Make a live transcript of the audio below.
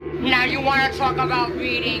Now you want to talk about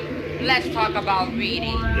reading? Let's talk about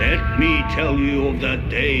reading. Let me tell you of the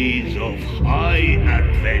days of high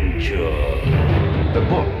adventure. The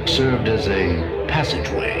book served as a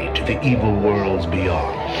passageway to the evil worlds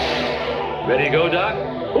beyond. Ready to go, Doc?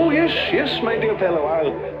 Oh, yes, my dear fellow.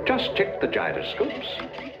 I'll just check the gyroscopes.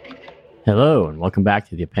 Hello, and welcome back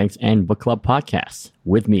to the Appendix N Book Club podcast.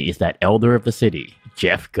 With me is that elder of the city,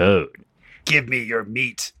 Jeff Goad. Give me your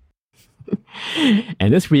meat.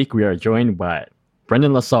 And this week we are joined by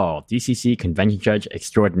Brendan LaSalle, DCC Convention Judge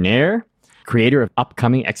Extraordinaire, creator of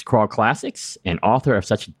upcoming X-Crawl classics, and author of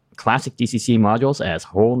such classic DCC modules as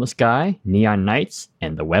Hole in the Sky, Neon Knights,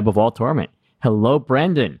 and The Web of All Torment. Hello,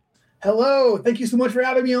 Brendan. Hello. Thank you so much for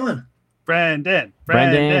having me on. Brendan.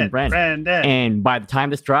 And by the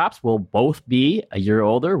time this drops, we'll both be a year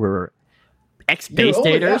older. We're ex-Bay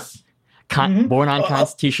Staters, born on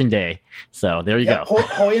Constitution Day. So there you go.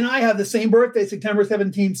 Hoy and I have the same birthday, September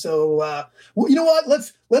 17th. So you know what?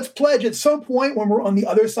 Let's pledge at some point when we're on the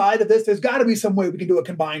other side of this. There's got to be some way we can do a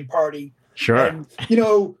combined party. Sure. And,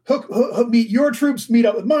 meet your troops, meet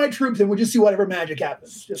up with my troops, and we'll just see whatever magic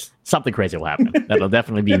happens. Just something crazy will happen. That'll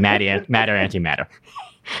definitely be matter antimatter.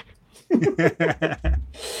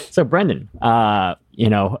 So Brendan,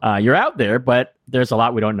 you're out there, but there's a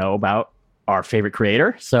lot we don't know about our favorite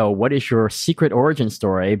creator. So what is your secret origin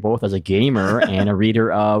story, both as a gamer and a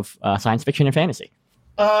reader of science fiction and fantasy?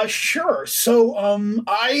 Sure. So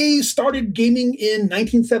I started gaming in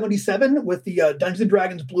 1977 with the Dungeons &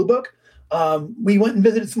 Dragons Blue Book. We went and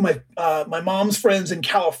visited some of my mom's friends in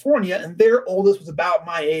California, and their oldest was about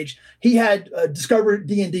my age. He had discovered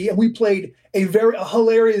D&D, and we played a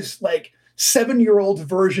hilarious, 7-year-old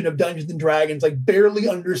version of Dungeons & Dragons, barely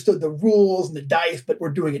understood the rules and the dice, but we're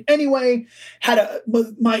doing it anyway.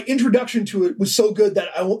 My introduction to it was so good that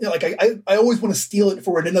I always want to steal it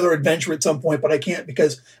for another adventure at some point, but I can't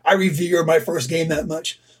because I revere my first game that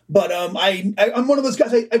much. But I'm one of those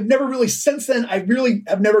guys. I've never really, since then, I really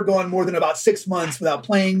have never gone more than about 6 months without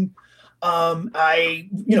playing. I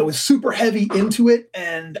was super heavy into it.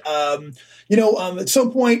 And, at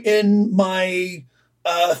some point in my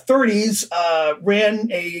 30s,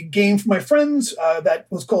 ran a game for my friends that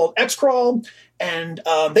was called X-Crawl. And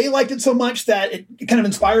they liked it so much that it kind of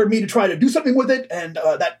inspired me to try to do something with it. And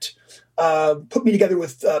that put me together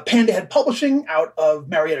with Panda Head Publishing out of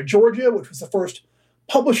Marietta, Georgia, which was the first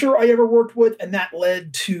publisher I ever worked with, and that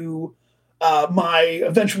led to my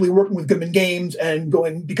eventually working with Goodman Games and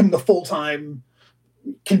becoming a full-time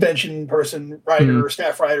convention person, writer,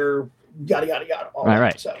 staff writer, yada yada yada. All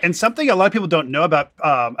right. So. And something a lot of people don't know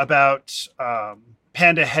about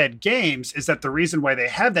Panda Head Games is that the reason why they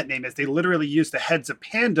have that name is they literally use the heads of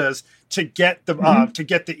pandas to get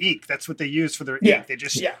the ink. That's what they use for their ink. They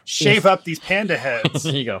just shave up these panda heads.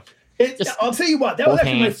 There you go. I'll tell you what, that was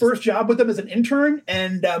actually my first job with them as an intern,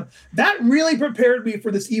 and that really prepared me for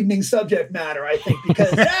this evening's subject matter, I think, because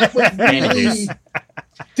that was really...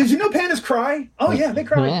 Did you know pandas cry? Oh, yeah, they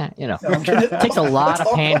cry. Yeah, it takes a lot of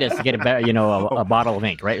pandas to get a bottle of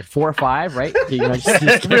ink, right? 4 or 5, right? It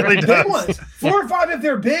really does. Big ones. 4 or 5 if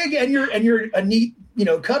they're big and you're a neat,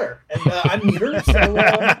 cutter. And I'm neater, so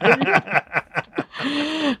there you go.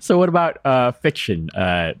 So what about fiction,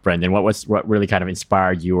 Brendan? What really kind of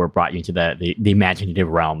inspired you or brought you into the imaginative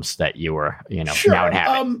realms that you were, now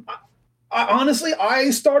inhabit? Honestly,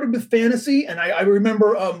 I started with fantasy, and I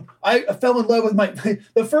remember I fell in love with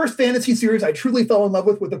the first fantasy series I truly fell in love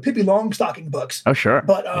with were the Pippi Longstocking books. Oh, sure.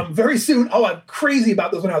 But very soon, I'm crazy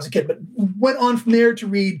about those when I was a kid, but went on from there to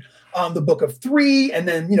read the Book of Three, and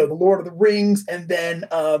then, the Lord of the Rings, and then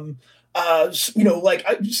I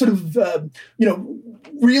sort of,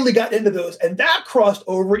 really got into those. And that crossed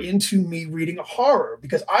over into me reading horror,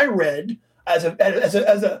 because I read as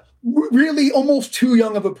a really almost too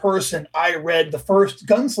young of a person, I read the first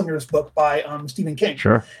Gunslingers book by Stephen King.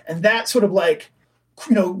 Sure. And that sort of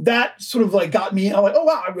got me, I'm like, oh,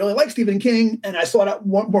 wow, I really like Stephen King. And I sought out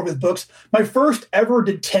more of his books. My first ever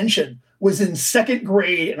detention was in 2nd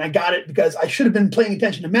grade, and I got it because I should have been paying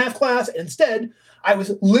attention to math class. And instead, I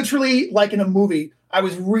was literally like in a movie. I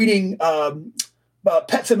was reading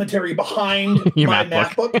Pet Sematary behind my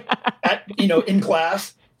math book in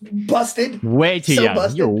class. Busted. Way too young.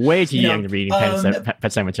 Busted. You're way too young to be reading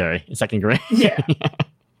Pet Sematary in 2nd grade. Yeah.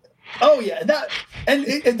 Oh yeah. That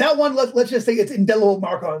one. Let's just say it's indelible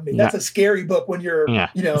mark on me. That's a scary book when you're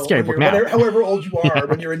scary book now. However old you are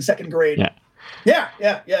when you're in 2nd grade.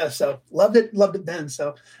 Yeah. So loved it then.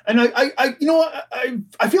 So, and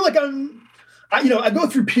I feel like I go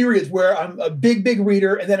through periods where I'm a big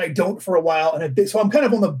reader and then I don't for a while, and so I'm kind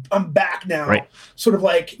of I'm back now, right. Sort of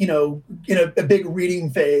like, in a big reading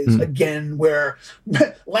phase again, where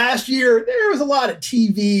last year there was a lot of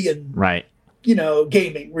TV and right.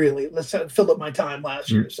 Gaming really. Let's filled up my time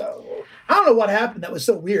last year. So I don't know what happened. That was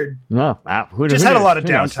so weird. No, just had a lot of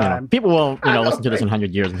downtime. People will, listen to this in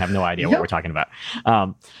 100 years and have no idea what we're talking about.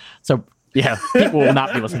 So yeah, people will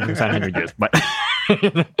not be listening to this in 100 years. But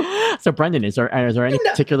so Brendan, is there any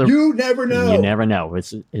particular? You never know. You never know.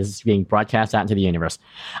 It's being broadcast out into the universe.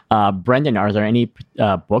 Brendan, are there any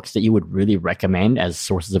books that you would really recommend as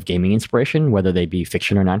sources of gaming inspiration, whether they be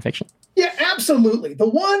fiction or nonfiction? Yeah, absolutely. The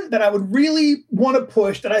one that I would really want to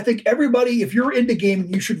push, that I think everybody, if you're into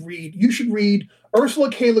gaming, you should read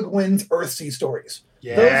Ursula K. Le Guin's Earthsea stories.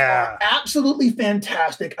 Yeah. Those are absolutely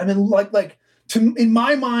fantastic. I mean, in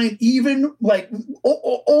my mind, even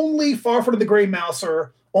only Farford and the Grey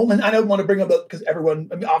Mouser. I don't want to bring up because everyone,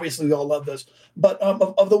 obviously we all love this, but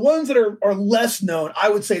of the ones that are less known, I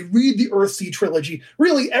would say read the Earthsea trilogy.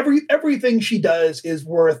 Really, everything she does is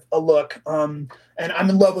worth a look. And I'm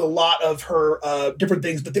in love with a lot of her different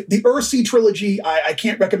things. But the Earthsea trilogy, I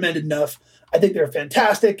can't recommend enough. I think they're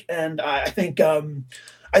fantastic, and I think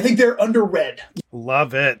they're underread.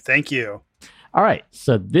 Love it. Thank you. All right.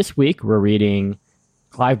 So this week we're reading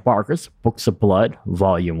Clive Barker's Books of Blood,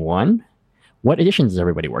 Volume 1. What editions is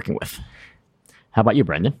everybody working with? How about you,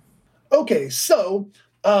 Brendan? Okay, so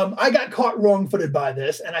I got caught wrong-footed by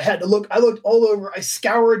this, and I had to look. I looked all over. I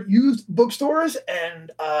scoured used bookstores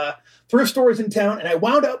and thrift stores in town, and I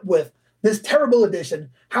wound up with this terrible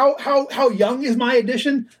edition. How young is my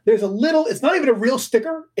edition? There's a little. It's not even a real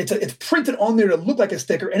sticker. It's printed on there to look like a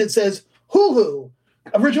sticker, and it says Hulu,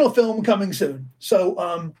 original film coming soon.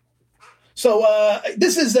 So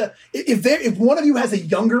this is if one of you has a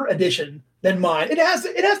younger edition than mine, it has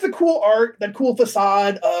the cool art, that cool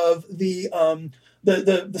facade of the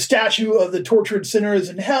statue of the tortured sinners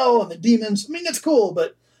in hell and the demons. I mean, it's cool,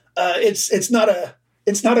 but it's not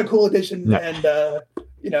a cool edition, no.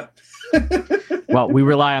 And Well, we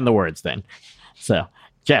rely on the words then. So,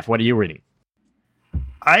 Jeff, what are you reading?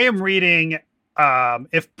 I am reading.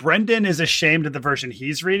 If Brendan is ashamed of the version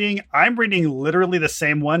he's reading, I'm reading literally the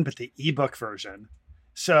same one, but the ebook version.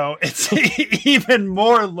 So it's even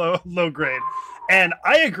more low grade. And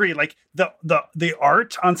I agree, like the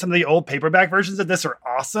art on some of the old paperback versions of this are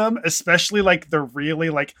awesome, especially like the really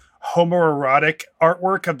like homoerotic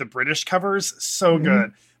artwork of the British covers. So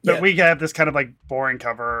good. But we have this kind of like boring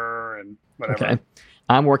cover and whatever. Okay.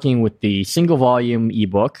 I'm working with the single volume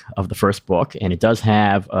ebook of the first book, and it does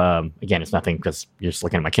have, again, it's nothing because you're just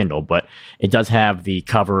looking at my Kindle, but it does have the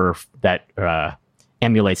cover that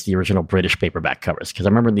emulates the original British paperback covers. Because I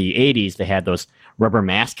remember in the 80s, they had those rubber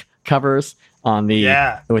mask covers on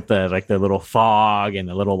with the little fog and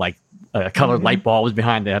the little like colored light bulbs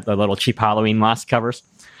behind the little cheap Halloween mask covers,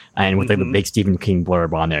 and with the big Stephen King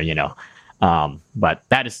blurb on there, But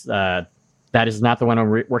that is not the one I'm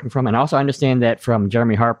working from. And I also understand that from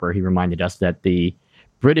Jeremy Harper, he reminded us that the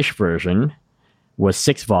British version was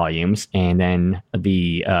 6 volumes, and then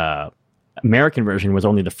the American version was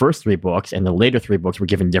only the first 3 books, and the later 3 books were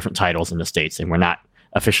given different titles in the States, and were not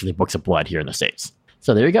officially Books of Blood here in the States.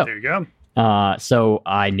 So there you go. There you go. So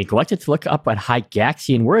I neglected to look up a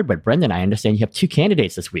Gygaxian word, but Brendan, I understand you have 2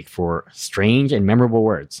 candidates this week for strange and memorable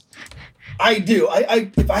words. I do.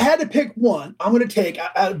 If I had to pick one, I'm going to take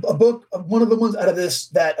a book, one of the ones out of this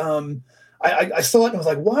that I saw it and I was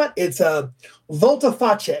like, what? It's Volta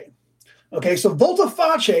Face. Okay, so Volta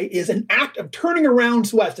Face is an act of turning around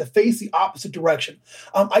so as to face the opposite direction.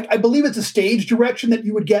 I believe it's a stage direction that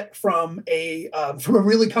you would get from a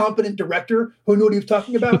really competent director who knew what he was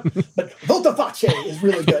talking about. But Volta Face is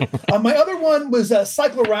really good. My other one was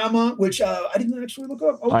Cyclorama, which I didn't actually look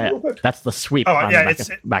up. Real quick. That's the sweep on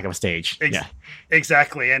the back of a stage.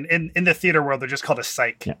 Exactly. And in the theater world, they're just called a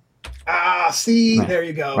cyc. Yeah. There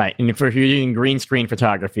you go. Right, and if you're using green screen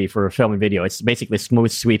photography for film and video, it's basically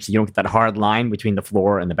smooth sweeps. So you don't get that hard line between the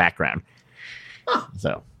floor and the background.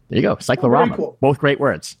 So there you go, Cyclorama. Cool. Both great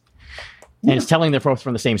words. And it's telling the folks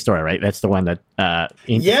from the same story, right? That's the one that...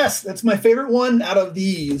 Yes, that's my favorite one out of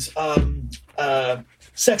these.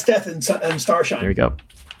 Sex, Death, and Starshine. There you go.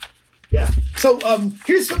 Yeah. So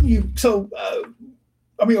here's something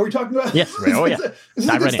are we talking about? Yes. Oh, yeah. Is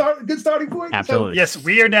this a good starting point? Absolutely. Yes,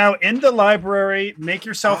 we are now in the library. Make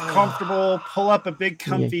yourself comfortable. Pull up a big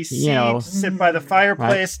comfy seat. Sit by the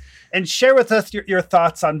fireplace. And share with us your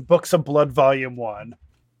thoughts on Books of Blood Volume 1.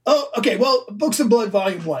 Oh, okay. Well, Books of Blood,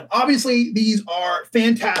 Volume 1. Obviously, these are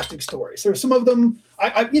fantastic stories. There's some of them,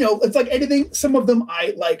 it's like anything. Some of them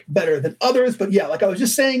I like better than others. But yeah, like I was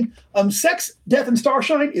just saying, Sex, Death, and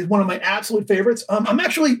Starshine is one of my absolute favorites. I'm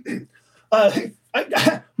actually,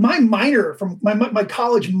 my minor from my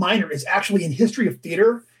college minor is actually in history of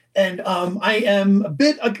theater. And I am a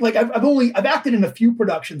bit like I've acted in a few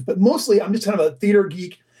productions, but mostly I'm just kind of a theater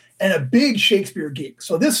geek and a big Shakespeare geek.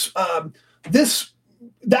 So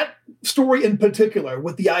that story in particular,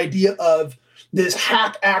 with the idea of this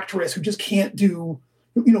hack actress who just can't do,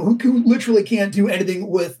 who literally can't do anything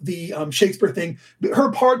with the Shakespeare thing,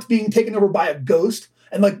 her part's being taken over by a ghost,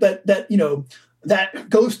 and like that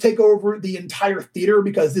ghost take over the entire theater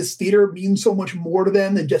because this theater means so much more to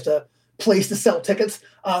them than just a place to sell tickets.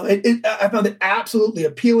 I found it absolutely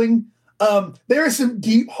appealing. There is some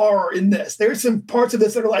deep horror in this. There's some parts of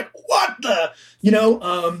this that are like, what the,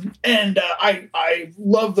 and I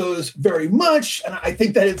love those very much. And I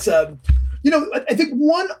think that it's, I think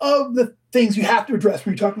one of the things you have to address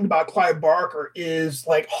when you're talking about Clive Barker is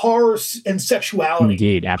like horror and sexuality.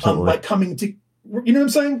 Indeed, absolutely. Like coming to, you know what I'm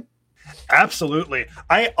saying? Absolutely.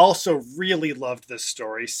 I also really loved this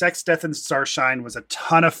story. Sex, Death, and Starshine was a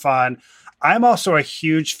ton of fun. I'm also a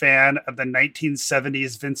huge fan of the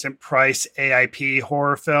 1970s Vincent Price AIP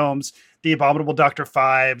horror films, The Abominable Dr.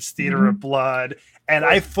 Phibes, Theater of Blood, and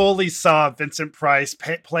I fully saw Vincent Price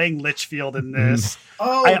playing Litchfield in this.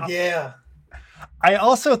 Yeah. I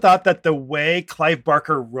also thought that the way Clive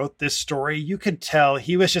Barker wrote this story, you could tell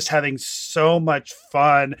he was just having so much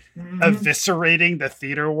fun eviscerating the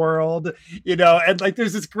theater world, and like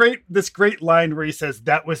there's this great line where he says,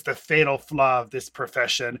 that was the fatal flaw of this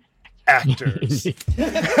profession. Actors.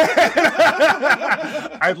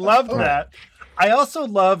 I loved that. I also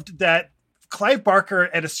loved that Clive Barker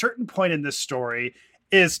at a certain point in this story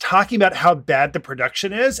is talking about how bad the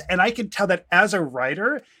production is. And I can tell that as a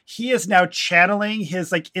writer, he is now channeling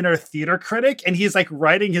his like inner theater critic, and he's like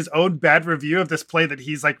writing his own bad review of this play that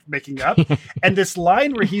he's like making up. And this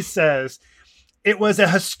line where he says, it was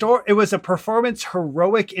a performance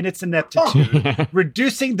heroic in its ineptitude,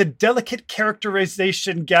 reducing the delicate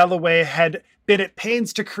characterization Galloway had been at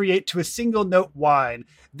pains to create to a single note whine.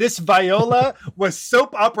 This Viola was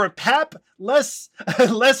soap opera pap, less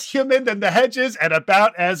human than the hedges and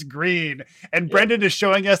about as green. And Brendan is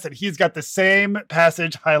showing us that he's got the same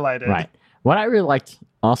passage highlighted. Right. What I really liked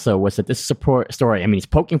also was that this support story, he's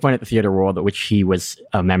poking fun at the theater world, which he was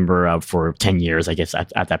a member of for 10 years, I guess.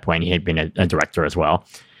 At that point, he had been a director as well.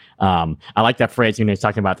 I like that phrase, he's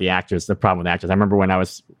talking about the actors, the problem with actors. I remember when I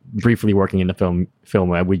was briefly working in the film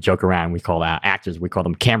we joke around, we call actors, we call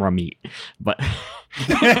them camera meat. But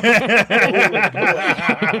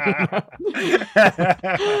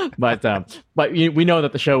but we know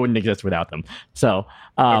that the show wouldn't exist without them. So,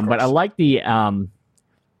 but I like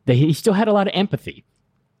he still had a lot of empathy.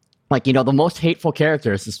 Like, the most hateful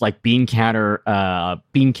character is this like bean counter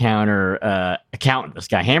accountant, this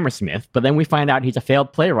guy Hammersmith. But then we find out he's a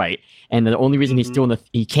failed playwright, and the only reason he's still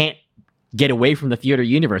he can't get away from the theater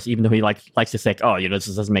universe, even though he likes to say, this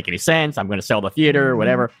doesn't make any sense. I'm going to sell the theater or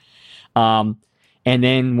whatever. And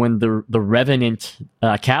then when the revenant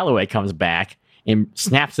Calloway comes back and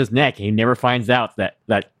snaps his neck, he never finds out that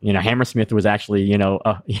Hammersmith was actually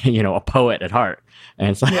a poet at heart.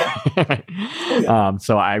 And so,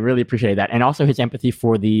 so I really appreciate that, and also his empathy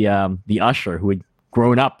for the usher who had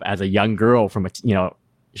grown up as a young girl from the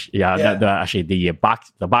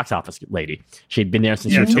box office lady. She'd been there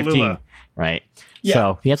since she was 15, right? Yeah.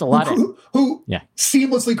 So he has a lot who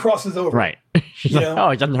seamlessly crosses over, right? She's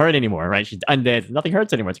like, it doesn't hurt anymore, right? She's undead, nothing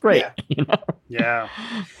hurts anymore. It's great, Yeah.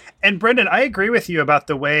 And Brendan, I agree with you about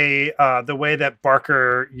the way that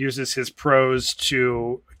Barker uses his prose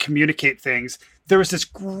to communicate things. There was this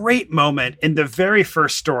great moment in the very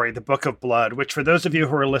first story, The Book of Blood, which for those of you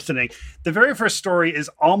who are listening, the very first story is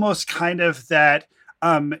almost kind of that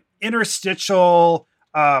interstitial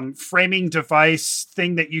framing device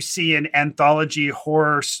thing that you see in anthology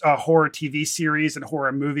horror TV series and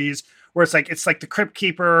horror movies, where it's like the Crypt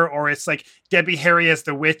Keeper, or it's like Debbie Harry as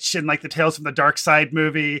the witch in like the Tales from the Dark Side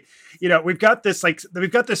movie. We've got this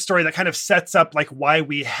story that kind of sets up like why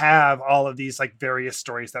we have all of these like various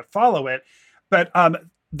stories that follow it. But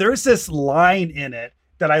there's this line in it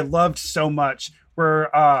that I loved so much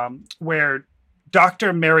where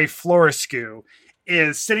Dr. Mary Florescu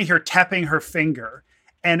is sitting here tapping her finger.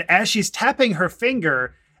 And as she's tapping her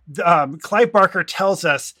finger, Clive Barker tells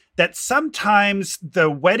us that sometimes the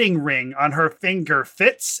wedding ring on her finger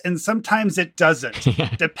fits and sometimes it doesn't.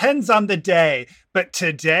 Depends on the day. But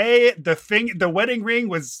today, the wedding ring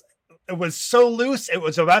was was so loose it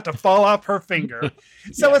was about to fall off her finger.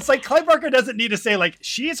 So it's like Clive Barker doesn't need to say like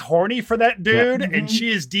she's horny for that dude and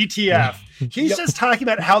she is DTF. He's just talking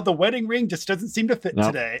about how the wedding ring just doesn't seem to fit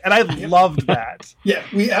today, and I loved that. Yeah,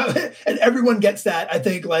 and everyone gets that. I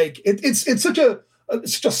think like it's such a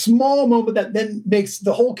small moment that then makes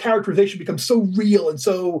the whole characterization become so real and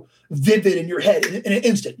so vivid in your head in an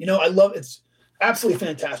instant. You know, I love it's absolutely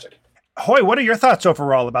fantastic. Hoy, what are your thoughts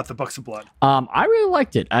overall about the Books of Blood? I really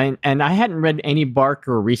liked it. And I hadn't read any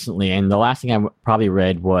Barker recently, and the last thing I probably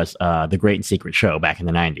read was The Great and Secret Show back in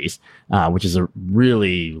the 90s, which is a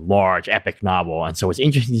really large, epic novel. And so it's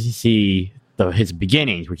interesting to see his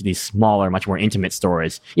beginnings, which are these smaller, much more intimate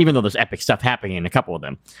stories, even though there's epic stuff happening in a couple of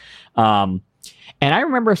them. And I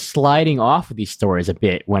remember sliding off of these stories a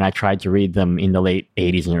bit when I tried to read them in the late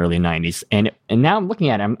 80s and early 90s. And now I'm looking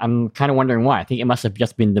at it, I'm kind of wondering why. I think it must have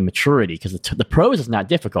just been the maturity, because the prose is not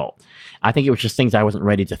difficult. I think it was just things I wasn't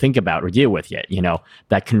ready to think about or deal with yet. You know,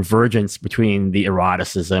 that convergence between the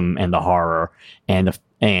eroticism and the horror, and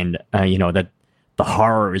you know, that the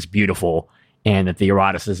horror is beautiful and that the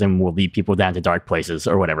eroticism will lead people down to dark places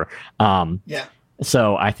or whatever.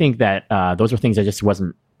 So I think that those were things I just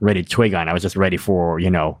wasn't ready to twig on. I was just ready for, you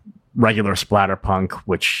know, regular splatterpunk,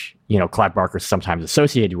 which, you know, Clive Barker is sometimes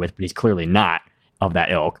associated with, but he's clearly not of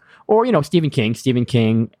that ilk. Or, you know, Stephen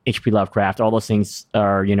King, H.P. Lovecraft, all those things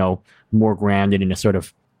are, you know, more grounded in a sort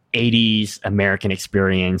of 80s American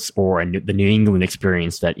experience or the New England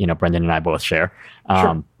experience that, you know, Brendan and I both share.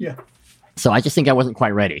 Sure. Yeah. So I just think I wasn't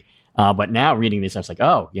quite ready. But now reading this, I was like,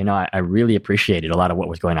 oh, you know, I really appreciated a lot of what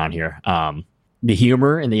was going on here. The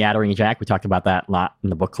humor in the Yattering Jack, we talked about that a lot in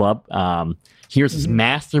the book club. Here's this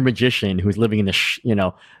master magician who's living in this, you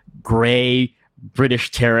know, gray British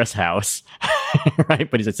terrace house, right?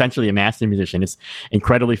 But he's essentially a master musician. It's an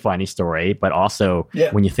incredibly funny story, but also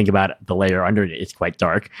when you think about it, the layer under it, it's quite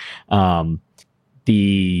dark. In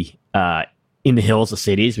the Hills of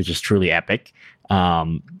Cities, which is truly epic.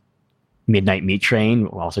 Midnight Meat Train,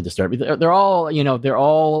 also disturbing. They're all, you know,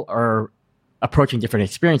 are approaching different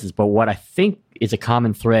experiences, but what I think is a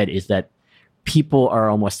common thread is that people are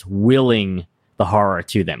almost willing the horror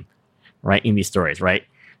to them, right? In these stories, right?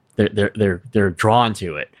 They're drawn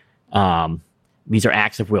to it. These are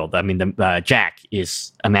acts of will. I mean, Jack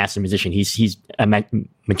is a master musician. He's a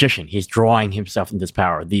magician. He's drawing himself into this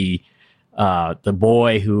power. The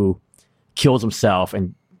boy who kills himself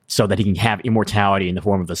and so that he can have immortality in the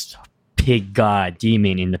form of this pig god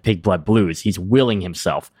demon in the Pig Blood Blues. He's willing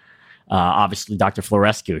himself. Obviously, Dr.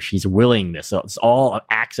 Florescu, she's willing this. So it's all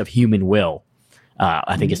acts of human will.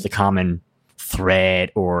 I think it's the common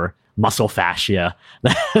thread or muscle fascia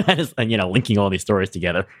that is, you know, linking all these stories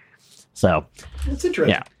together. So it's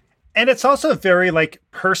interesting. Yeah. And it's also very like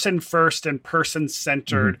person first and person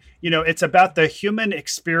centered. You know, it's about the human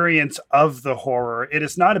experience of the horror. It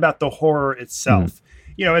is not about the horror itself.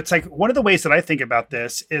 You know, it's like one of the ways that I think about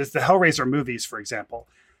this is the Hellraiser movies, for example.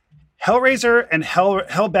 Hellraiser and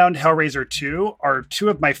Hellbound Hellraiser 2 are two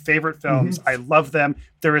of my favorite films. I love them.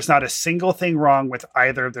 There is not a single thing wrong with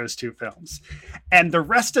either of those two films. And the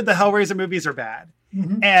rest of the Hellraiser movies are bad.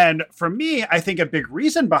 And for me, I think a big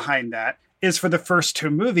reason behind that is for the first two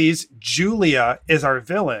movies, Julia is our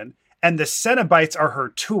villain and the Cenobites are her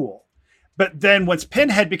tool. But then once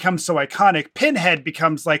Pinhead becomes so iconic, Pinhead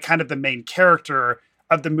becomes like kind of the main character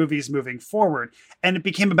of the movies moving forward. And it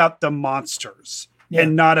became about the monsters.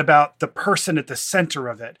 And not about the person at the center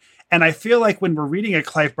of it. And I feel like when we're reading a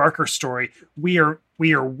Clive Barker story, we are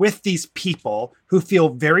with these people who feel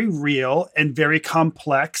very real and very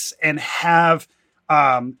complex and have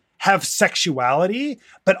sexuality,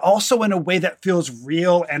 but also in a way that feels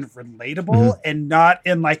real and relatable and not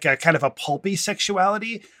in like a kind of a pulpy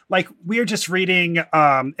sexuality. Like we're just reading,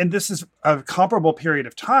 and this is a comparable period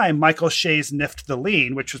of time, Michael Shea's Nift the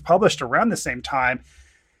Lean, which was published around the same time.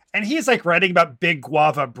 And he's like writing about big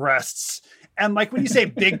guava breasts. And like when you say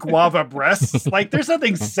big guava breasts, like there's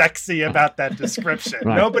nothing sexy about that description.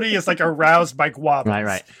 Nobody is like aroused by guavas.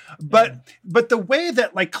 Right. But the way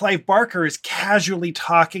that like Clive Barker is casually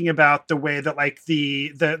talking about the way that like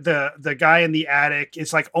the guy in the attic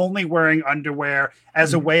is like only wearing underwear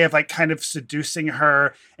as a way of like kind of seducing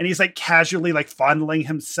her. And he's like casually like fondling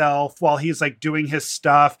himself while he's like doing his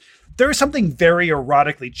stuff. There is something very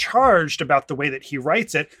erotically charged about the way that he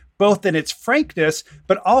writes it, both in its frankness,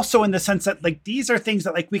 but also in the sense that like these are things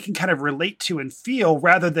that like we can kind of relate to and feel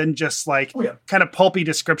rather than just like kind of pulpy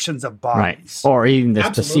descriptions of bodies. Or even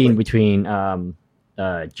the scene between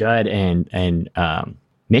Judd and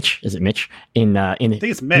Mitch. Is it Mitch? I think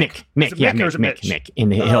it's Mick. Mick in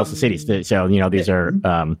the Hills of Cities. So, you know, these are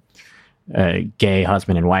gay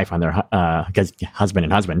husband and wife on their husband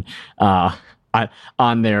and husband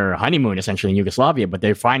on their honeymoon, essentially in Yugoslavia. But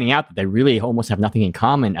they're finding out that they really almost have nothing in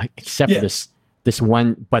common except for this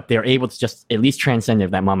one. But they're able to just at least transcend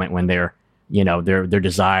that moment when they're, their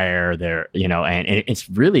desire, and it's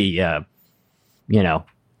really, I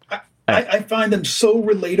find them so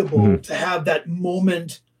relatable to have that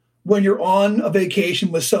moment when you're on a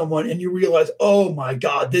vacation with someone and you realize, oh my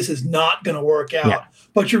God, this is not going to work out. Yeah.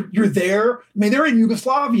 But you're there. I mean, they're in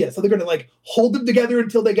Yugoslavia, so they're going to like hold them together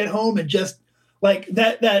until they get home, and just like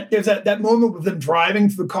that there's that moment with them driving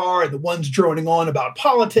through the car and the ones droning on about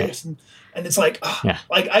politics, and it's like,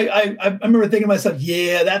 like I remember thinking to myself,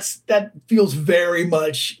 that feels very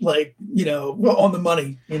much like on the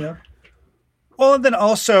money, Well, and then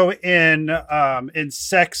also in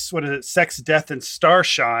Sex, Sex, Death, and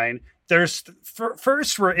Starshine,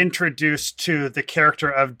 first we're introduced to the character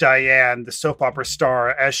of Diane, the soap opera star,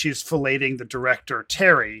 as she's filleting the director,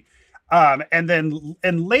 Terry. And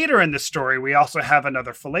later in the story, we also have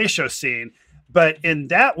another fellatio scene. But in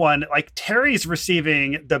that one, like, Terry's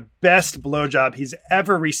receiving the best blowjob he's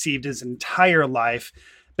ever received his entire life.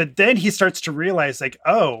 But then he starts to realize, like,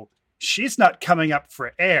 oh, she's not coming up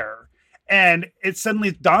for air. And it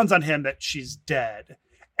suddenly dawns on him that she's dead.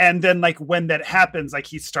 And then, like, when that happens, like,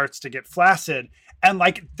 he starts to get flaccid. And,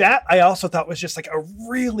 like, that I also thought was just, like, a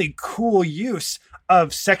really cool use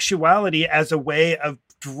of sexuality as a way of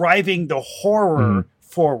driving the horror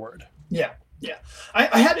forward. Yeah.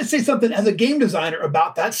 I had to say something as a game designer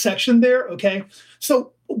about that section there, okay?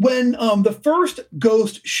 So when the first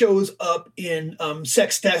ghost shows up in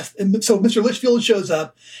Sex, Death, and so Mr. Litchfield shows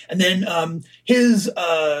up, and then his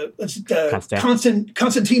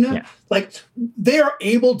Constantina, like, they are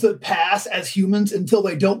able to pass as humans until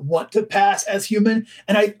they don't want to pass as human.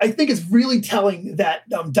 And I think it's really telling that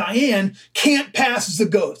Diane can't pass as a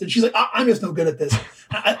ghost. And she's like, I'm just no good at this.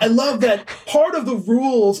 I love that part of the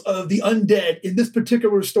rules of the undead in this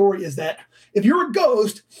particular story is that if you're a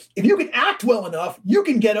ghost, if you can act well enough, you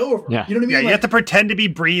can get over. Yeah. You know what I mean? Yeah, you have to pretend to be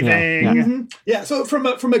breathing. Yeah. So from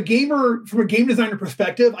a game designer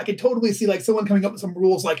perspective, I could totally see like someone coming up with some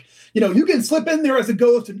rules like, you can slip in there as a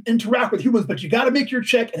ghost and interact with humans, but you got to make your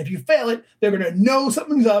check. And if you fail it, they're going to know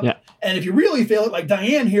something's up. Yeah. And if you really fail it, like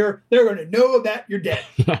Diane here, they're going to know that you're dead.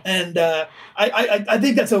 And I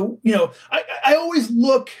think that's I always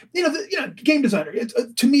look, game designer. It's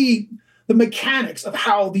to me, the mechanics of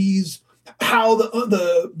how the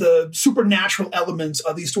supernatural elements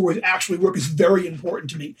of these stories actually work is very important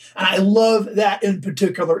to me. And I love that in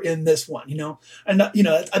particular in this one, and, I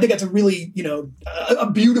think that's a really, a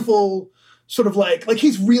beautiful sort of like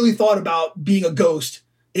he's really thought about being a ghost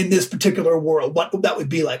in this particular world, what that would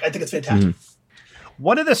be like. I think it's fantastic.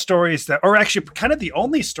 One of the stories that, or actually kind of the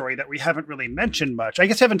only story that we haven't really mentioned much, I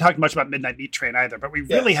guess I haven't talked much about Midnight Meat Train either, but we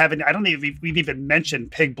really haven't, I don't think we've even mentioned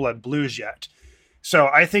Pig Blood Blues yet. So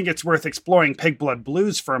I think it's worth exploring Pig Blood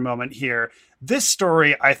Blues for a moment here. This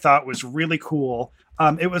story I thought was really cool.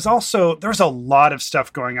 It was also, there's a lot of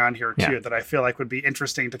stuff going on here too that I feel like would be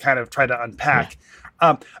interesting to kind of try to unpack.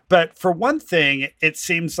 But for one thing, it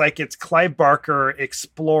seems like it's Clive Barker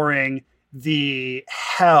exploring the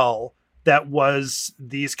hell that was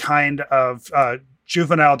these kind of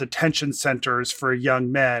juvenile detention centers for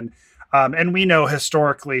young men. And we know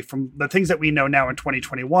historically from the things that we know now in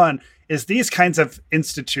 2021 is these kinds of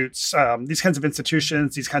institutions, these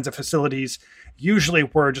kinds of facilities usually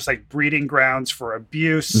were just like breeding grounds for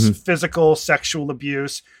abuse, physical, sexual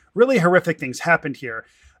abuse. Really horrific things happened here.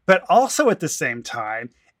 But also at the same time,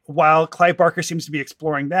 while Clive Barker seems to be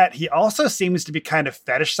exploring that, he also seems to be kind of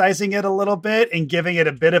fetishizing it a little bit and giving it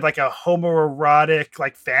a bit of like a homoerotic,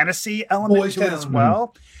 like fantasy element to it as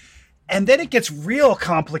well. And then it gets real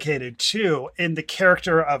complicated too in the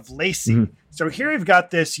character of Lacey. So here we've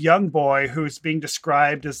got this young boy who's being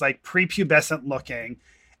described as like prepubescent looking.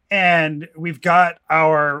 And we've got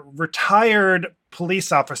our retired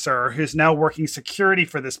police officer who's now working security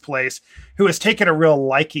for this place, who has taken a real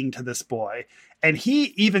liking to this boy. And he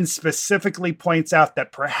even specifically points out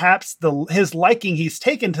that perhaps his liking he's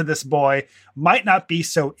taken to this boy might not be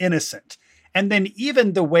so innocent. And then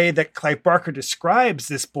even the way that Clive Barker describes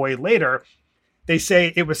this boy later, they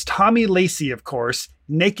say it was Tommy Lacey, of course,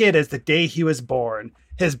 naked as the day he was born,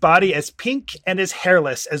 his body as pink and as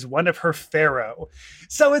hairless as one of her pharaoh.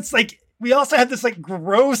 So it's like, we also have this like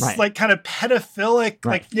gross, like kind of pedophilic,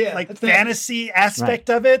 like fantasy aspect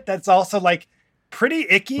of it. That's also like pretty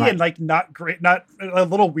icky and like not great, not a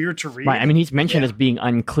little weird to read. Right. I mean, he's mentioned as being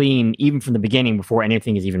unclean even from the beginning before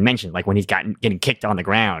anything is even mentioned. Like when he's getting kicked on the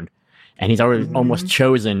ground, and he's already almost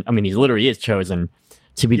chosen. I mean, he literally is chosen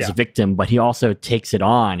to be this Yeah. victim, but he also takes it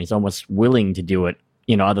on. He's almost willing to do it,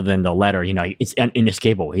 you know, other than the letter, you know, it's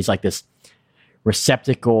inescapable. He's like this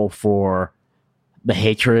receptacle for the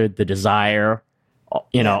hatred, the desire,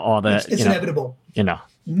 you know, all the, It's you know, inevitable. you know,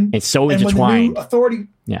 Mhm. it's so And when the intertwined. new authority,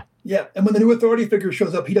 Yeah. yeah, and when the new authority figure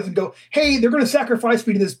shows up, he doesn't go, "Hey, they're going to sacrifice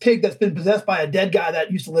me to this pig that's been possessed by a dead guy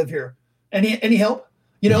that used to live here. Any help?"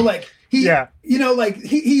 You know, like Yeah. you know, like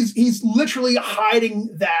he's literally hiding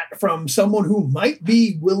that from someone who might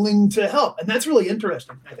be willing to help, and that's really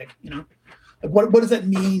interesting. I think, you know, like what does that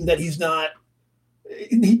mean that he's not?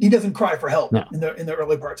 He doesn't cry for help No. in the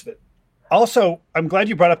early parts of it. Also, I'm glad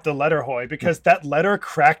you brought up the letter, Hoy, because that letter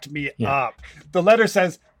cracked me up. The letter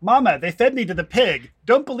says, "Mama, they fed me to the pig.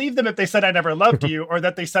 Don't believe them if they said I never loved you or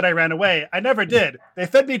that they said I ran away. I never did. They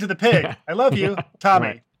fed me to the pig. I love you,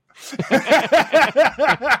 Tommy."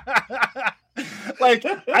 Like,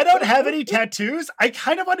 I don't have any tattoos. I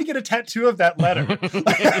kind of want to get a tattoo of that letter.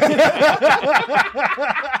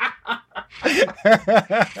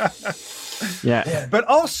 Yeah. But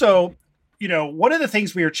also, you know, one of the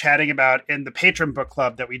things we were chatting about in the patron book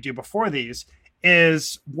club that we do before these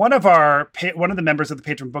is one of the members of the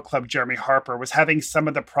patron book club, Jeremy Harper, was having some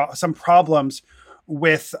of the some problems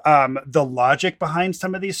with the logic behind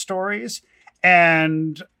some of these stories.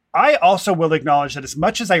 And I also will acknowledge that as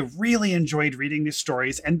much as I really enjoyed reading these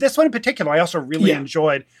stories, and this one in particular, I also really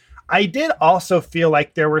enjoyed, I did also feel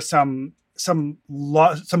like there were some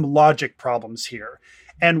logic problems here.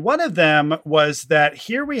 And one of them was that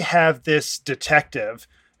here we have this detective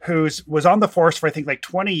who was on the force for, I think, like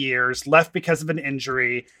 20 years, left because of an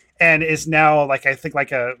injury, and is now like a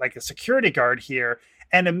security guard here.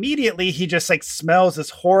 And immediately he just like smells this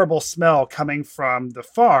horrible smell coming from the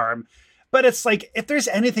farm. But it's like, if there's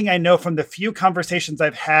anything I know from the few conversations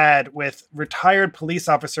I've had with retired police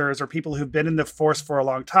officers or people who've been in the force for a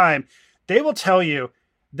long time, they will tell you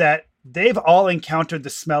that they've all encountered the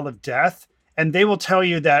smell of death. And they will tell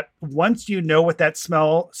you that once you know what that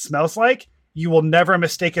smell smells like, you will never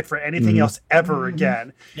mistake it for anything else ever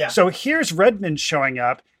again. Yeah. So here's Redmond showing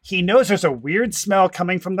up. He knows there's a weird smell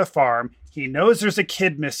coming from the farm. He knows there's a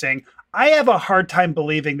kid missing. I have a hard time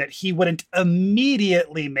believing that he wouldn't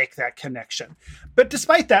immediately make that connection. But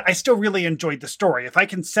despite that, I still really enjoyed the story. If I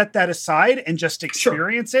can set that aside and just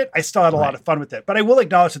experience it, I still had a lot of fun with it. But I will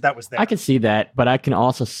acknowledge that was there. I can see that, but I can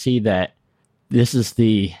also see that this is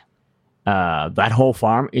that whole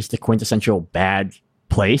farm is the quintessential bad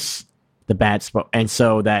place, the bad spot. And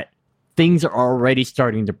so that things are already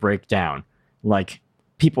starting to break down. Like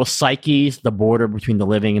people's psyches, the border between the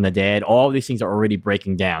living and the dead, all of these things are already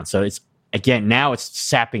breaking down. So it's, again, now it's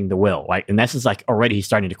sapping the will, right? And this is like already he's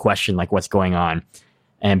starting to question like what's going on.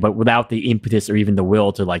 But without the impetus or even the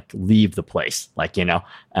will to like leave the place, like, you know,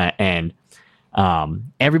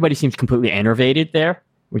 everybody seems completely enervated there,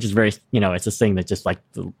 which is very, you know, it's this thing that just like,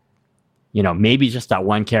 maybe just that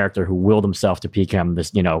one character who willed himself to become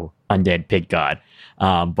this, you know, undead pig god.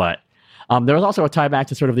 But there was also a tie back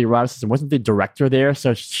to sort of the eroticism. Wasn't the director there?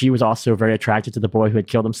 So she was also very attracted to the boy who had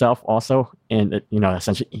killed himself also. And,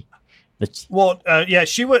 essentially.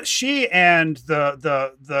 She and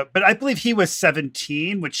but I believe he was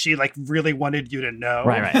 17, which she like really wanted you to know.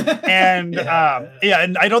 Right. And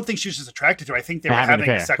and I don't think she was just attracted to her. I think they were having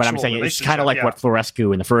a sexual But I'm saying relationship. it's kind of like what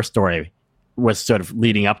Florescu in the first story was sort of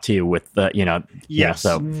leading up to with the,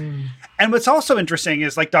 so. And what's also interesting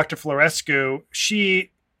is like Dr. Florescu,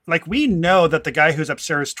 we know that the guy who's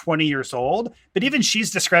upstairs is 20 years old, but even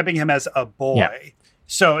she's describing him as a boy. Yeah.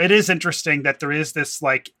 So it is interesting that there is this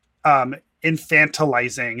like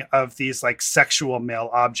infantilizing of these like sexual male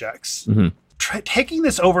objects. Taking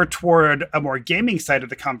this over toward a more gaming side of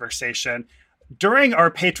the conversation, during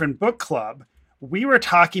our patron book club, we were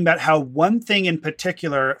talking about how one thing in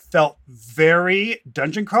particular felt very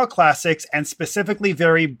Dungeon Crawl Classics and specifically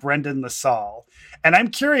very Brendan LaSalle. And I'm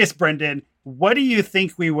curious, Brendan, what do you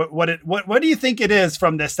think what do you think it is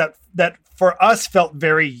from this that for us felt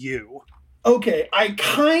very you? Okay, I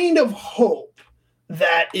kind of hope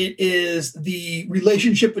that it is the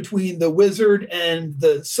relationship between the wizard and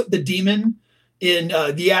the demon in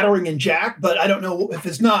the Yattering and Jack, but I don't know if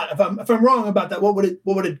it's not. If I'm wrong about that, what would it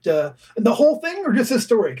the whole thing or just this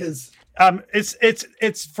story? Because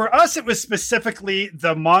it's for us. It was specifically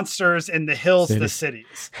the monsters in the hills, the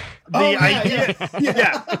cities. The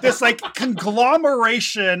idea, this like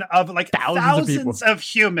conglomeration of like thousands of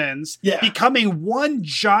humans becoming one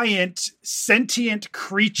giant sentient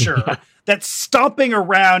creature. That's stomping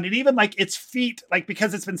around, and even like its feet, like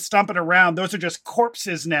because it's been stomping around, those are just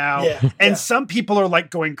corpses now. And some people are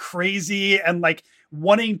like going crazy, and like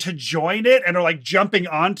wanting to join it and are like jumping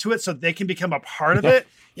onto it so they can become a part of it.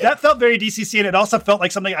 That felt very DCC, and it also felt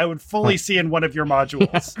like something I would fully see in one of your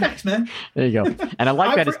modules. Thanks, man. There you go. And I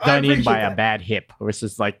like that it's done in by a bad hip, which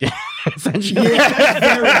is like essentially. Yeah,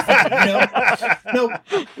 that's very funny. Now,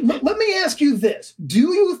 let me ask you this: do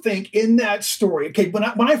you think in that story? Okay, when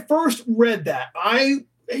I first read that, I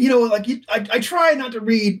try not to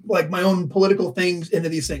read like my own political things into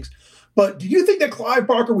these things, but do you think that Clive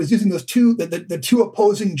Barker was using those the two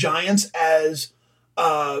opposing giants as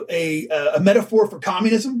a metaphor for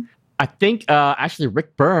communism? I think actually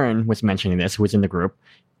Rick Byrne was mentioning this, who was in the group,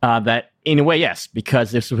 that in a way, yes,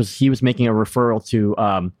 because he was making a referral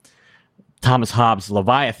to Thomas Hobbes'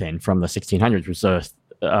 Leviathan from the 1600s, which was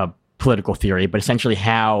a political theory, but essentially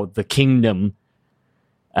how the kingdom,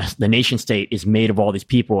 the nation state, is made of all these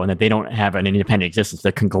people and that they don't have an independent existence.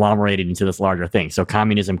 They're conglomerated into this larger thing. So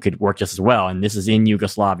communism could work just as well. And this is in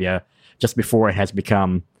Yugoslavia just before it has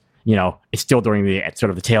become, it's still during the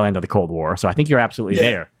sort of the tail end of the Cold War. So I think you're absolutely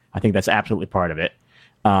there. I think that's absolutely part of it.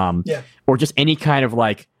 Or just any kind of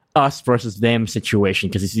like us versus them situation,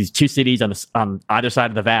 because it's these two cities on either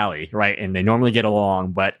side of the valley, right? And they normally get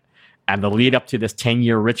along, but and the lead up to this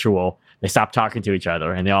 10-year ritual, they stop talking to each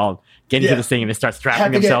other and they all get into this thing and they start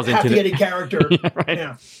strapping themselves into get a character.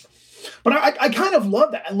 But I kind of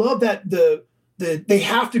love that. I love that they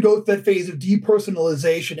have to go through that phase of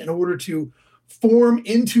depersonalization in order to form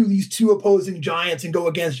into these two opposing giants and go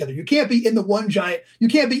against each other. You can't be in the one giant. You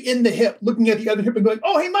can't be in the hip looking at the other hip and going,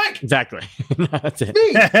 "Oh, hey, Mike." Exactly. That's it.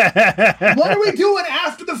 Me. What are we doing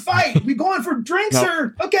after the fight? We going for drinks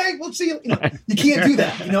or okay? We'll see. You can't do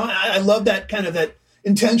that. I love that kind of that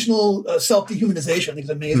intentional self-dehumanization. I think is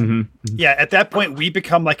amazing. Mm-hmm. Yeah, at that point, we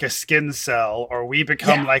become like a skin cell, or we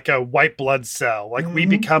become like a white blood cell. Like we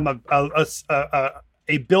become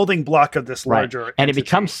a building block of this larger and it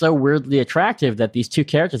becomes so weirdly attractive that these two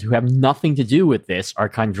characters who have nothing to do with this are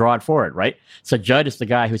kind of drawn for it, right? So Judd is the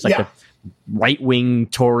guy who's like a right-wing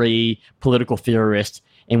Tory political theorist,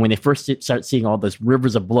 and when they first start seeing all those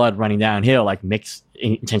rivers of blood running downhill, like Mick's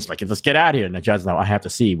intention, like, let's get out of here, and the Judd's like, we have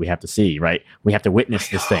to see, right? We have to witness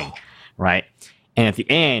this thing, right? And at the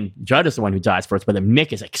end, Judd is the one who dies first, but then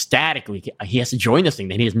Mick is ecstatically, he has to join this thing,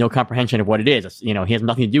 that he has no comprehension of what it is. He has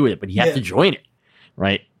nothing to do with it, but he has to join it.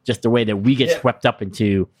 Right? Just the way that we get swept up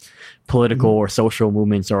into political or social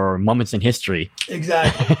movements or moments in history.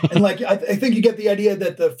 Exactly. And like, I think you get the idea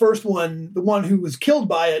that the first one, the one who was killed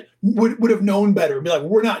by it, would have known better. Be like,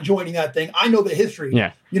 we're not joining that thing. I know the history.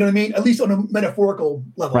 Yeah. You know what I mean? At least on a metaphorical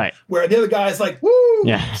level. Right. Where the other guy's like, woo,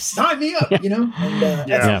 sign me up, And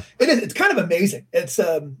it's kind of amazing. It's,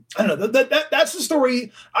 I don't know, that's the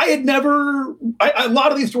story. I had never, a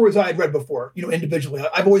lot of these stories I had read before, individually.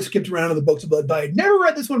 I've always skipped around in the books, but I had never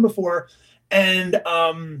read this one before. And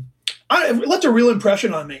it left a real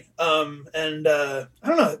impression on me. And I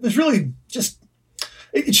don't know, it was really just,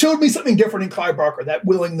 it showed me something different in Clive Barker, that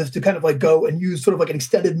willingness to kind of like go and use sort of like an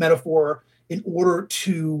extended metaphor in order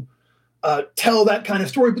to tell that kind of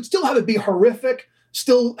story, but still have it be horrific,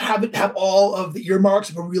 still have all of the earmarks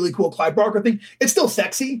of a really cool Clive Barker thing. It's still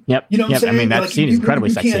sexy. Yep. You know what I'm saying? I mean, that scene is incredibly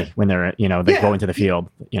sexy when they're, they go into the field,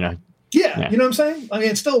 Yeah. You know what I'm saying? I mean,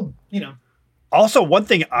 it's still, Also, one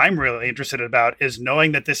thing I'm really interested about is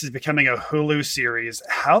knowing that this is becoming a Hulu series.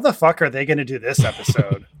 How the fuck are they going to do this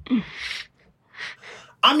episode?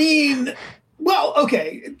 I mean, well,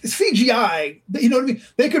 okay, CGI, you know what I mean?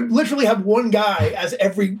 They could literally have one guy as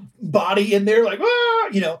every body in there, like,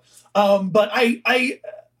 but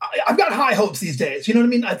I've got high hopes these days. You know what I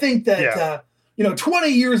mean? I think that, 20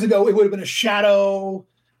 years ago, it would have been a shadow.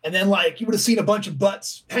 And then, like, you would have seen a bunch of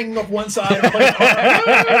butts hanging up one side, a bunch of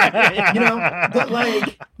But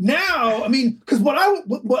like now, I mean, because what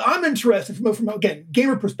I'm interested from again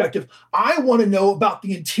gamer perspective, I want to know about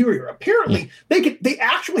the interior. Apparently, they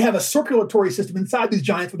actually have a circulatory system inside these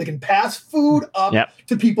giants where they can pass food up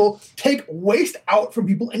to people, take waste out from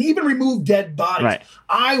people, and even remove dead bodies. Right.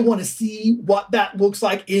 I want to see what that looks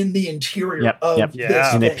like in the interior of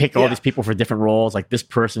this. And they pick all these people for different roles. Like this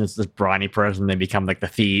person is this brawny person, they become like the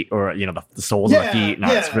thief. Or the souls of the feet. No,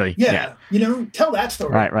 it's really tell that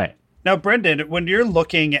story. Right. Now, Brendan, when you're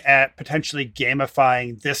looking at potentially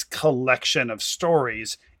gamifying this collection of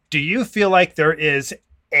stories, do you feel like there is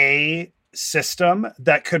a system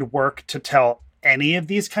that could work to tell any of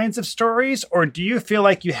these kinds of stories, or do you feel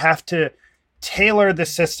like you have to tailor the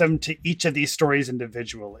system to each of these stories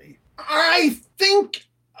individually? I think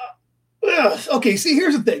Okay, see,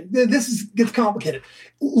 here's the thing. Gets complicated.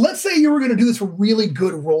 Let's say you were going to do this for really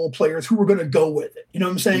good role players who were going to go with it. You know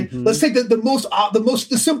what I'm saying? Mm-hmm. Let's take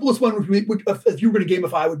the simplest one, which if you were going to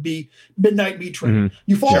gamify, would be Midnight Meat Train. Mm-hmm.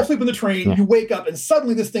 You fall asleep on the train, you wake up, and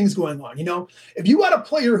suddenly this thing's going on. You know, if you had a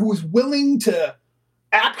player who was willing to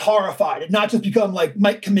act horrified and not just become like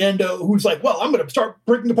Mike Commando, who's like, well, I'm going to start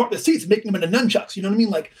breaking apart the seats and making them into nunchucks. You know what I mean?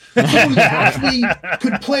 Like, someone who actually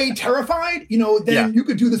could play terrified, you know, then you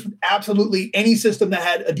could do this with absolutely any system that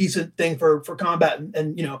had a decent thing for combat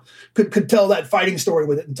and you know, could tell that fighting story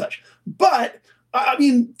with it and such. But I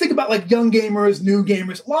mean, think about like young gamers, new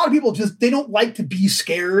gamers. A lot of people they don't like to be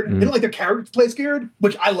scared. They don't like their character to play scared,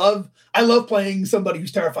 which I love. I love playing somebody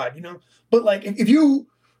who's terrified, you know? But like, if you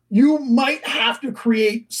might have to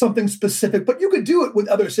create something specific, but you could do it with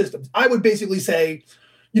other systems. I would basically say,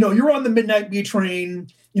 you know, you're on the Midnight Meat Train,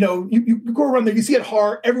 you know, you go around there, you see it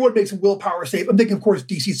hard, everyone makes a willpower save. I'm thinking, of course,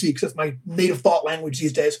 DCC, because that's my native thought language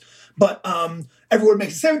these days. But everyone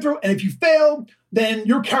makes a saving throw, and if you fail, then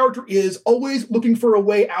your character is always looking for a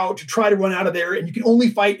way out to try to run out of there, and you can only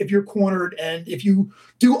fight if you're cornered, and if you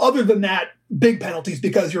do other than that, big penalties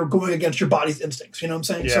because you're going against your body's instincts. You know what I'm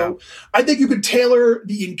saying? Yeah. So I think you could tailor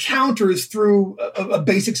the encounters through a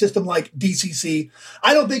basic system like DCC.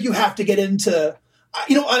 I don't think you have to get into,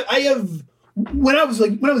 you know, when I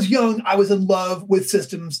was young, I was in love with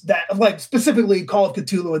systems that, like, specifically Call of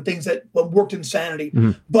Cthulhu and things that worked Insanity.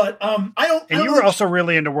 Mm-hmm. But you were also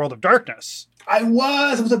really into World of Darkness. I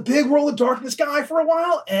was a big World of Darkness guy for a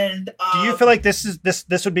while. And do you feel like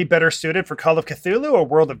this would be better suited for Call of Cthulhu or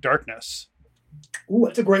World of Darkness? Ooh,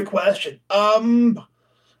 that's a great question.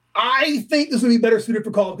 I think this would be better suited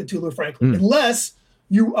for Call of Cthulhu, frankly, unless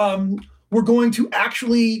you were going to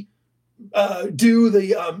actually do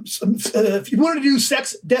the if you wanted to do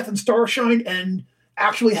Sex, Death, and Starshine and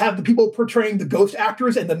actually have the people portraying the ghost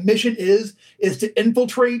actors, and the mission is to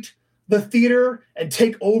infiltrate the theater and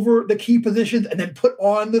take over the key positions and then put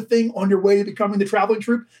on the thing on your way to becoming the traveling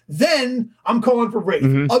troupe, then I'm calling for Wraith.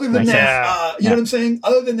 Mm-hmm. Other than that, you know what I'm saying?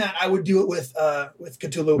 Other than that, I would do it with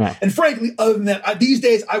Cthulhu. Right. And frankly, other than that, these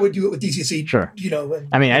days, I would do it with DCC. Sure. You know,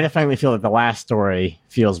 I mean, I definitely feel that the last story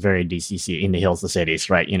feels very DCC, In the Hills, the Cities,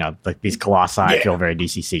 right? You know, like these colossi feel very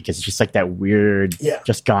DCC because it's just like that weird,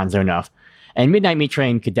 just gonzo enough. And Midnight Meat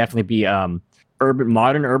Train could definitely be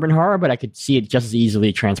modern urban horror, but I could see it just as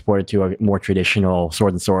easily transported to a more traditional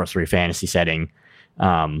sword and sorcery fantasy setting.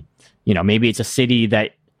 You know, maybe it's a city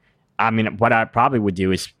that, I mean, what I probably would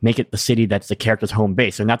do is make it the city that's the character's home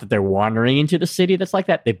base. So not that they're wandering into the city that's like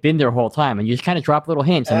that. They've been there the whole time, and you just kind of drop little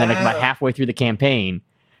hints, and then like about halfway through the campaign,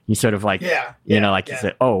 you sort of like, you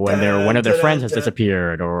say, oh, when one of their friends has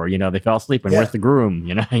disappeared, or, you know, they fell asleep, and where's the groom?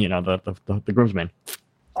 You know, the groomsman.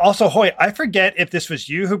 Also, Hoy, I forget if this was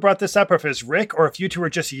you who brought this up or if it was Rick or if you two were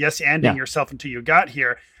just yes-anding yourself until you got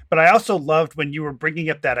here. But I also loved when you were bringing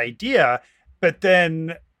up that idea, but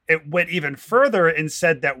then it went even further and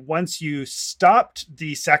said that once you stopped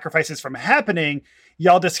the sacrifices from happening,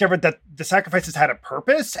 y'all discovered that the sacrifices had a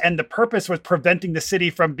purpose, and the purpose was preventing the city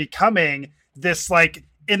from becoming this, like,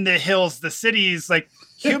 In the Hills, the cities, like,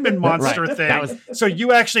 human monster thing. So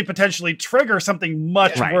you actually potentially trigger something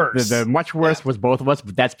much worse. The much worse was both of us,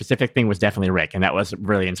 but that specific thing was definitely Rick, and that was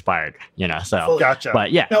really inspired, you know, so. Gotcha.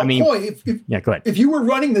 But yeah, now, I mean. Hoy, go ahead. If you were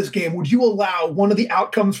running this game, would you allow one of the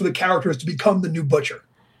outcomes for the characters to become the new Butcher?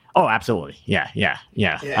 Oh, absolutely. Yeah.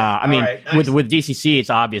 I mean, nice. with DCC, it's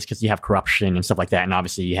obvious because you have corruption and stuff like that. And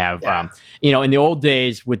obviously you have, you know, in the old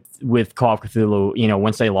days with Call of Cthulhu, you know,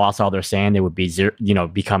 once they lost all their sand, they would be,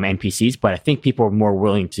 become NPCs. But I think people are more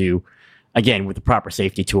willing to, again, with the proper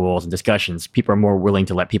safety tools and discussions, people are more willing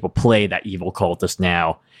to let people play that evil cultist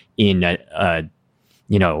now in a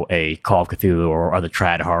Call of Cthulhu or other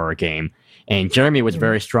trad horror game. And Jeremy was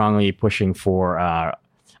very strongly pushing for,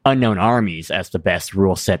 Unknown Armies as the best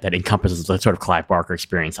rule set that encompasses the sort of Clive Barker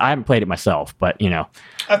experience. I haven't played it myself, but, you know.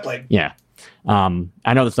 I've played. Yeah. I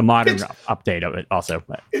know there's a modern update of it also.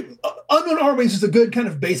 But. Unknown Armies is a good kind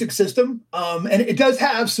of basic system, and it does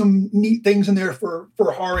have some neat things in there for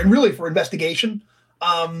horror and really for investigation.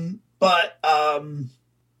 Actually,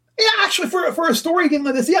 for a story game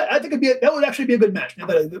like this, I think that would actually be a good match. Now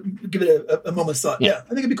that I give it a moment's thought. Yeah, I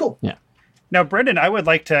think it'd be cool. Yeah. Now, Brendan, I would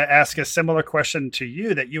like to ask a similar question to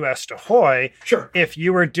you that you asked to Hoy. Sure. If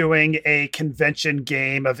you were doing a convention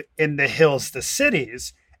game of In the Hills, the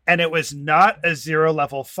Cities, and it was not a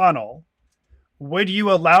 0-level funnel, would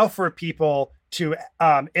you allow for people to,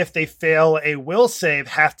 if they fail a will save,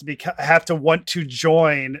 have to want to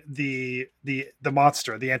join the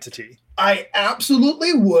monster, the entity? I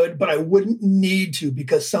absolutely would, but I wouldn't need to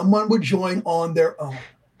because someone would join on their own.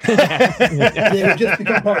 They would just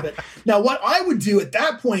become part of it. Now, what I would do at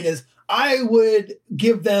that point is I would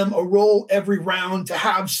give them a roll every round to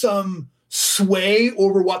have some sway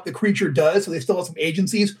over what the creature does, so they still have some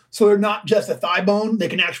agencies. So they're not just a thigh bone. They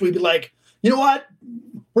can actually be like, you know what?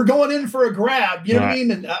 We're going in for a grab. You know what I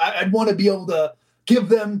mean? And I'd want to be able to give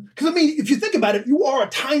them, because I mean, if you think about it, you are a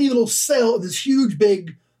tiny little cell of this huge,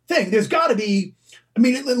 big thing. There's got to be, I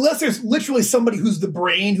mean, unless there's literally somebody who's the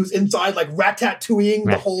brain, who's inside, like rat-tattooing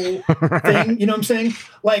the whole thing, you know what I'm saying?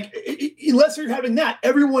 Like, unless you're having that,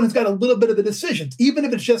 everyone has got a little bit of the decisions, even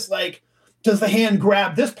if it's just like, does the hand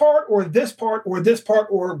grab this part or this part or this part,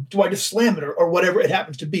 or do I just slam it or whatever it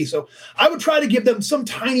happens to be? So I would try to give them some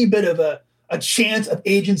tiny bit of a chance of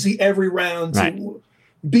agency every round to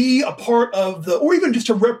be a part of or even just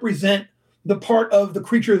to represent the part of the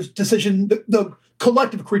creature's decision, the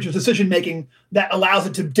collective creature's decision-making that allows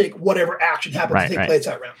it to take whatever action happens to take place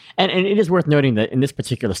that round. And it is worth noting that in this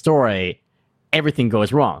particular story, everything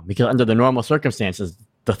goes wrong because under the normal circumstances,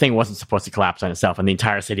 the thing wasn't supposed to collapse on itself and the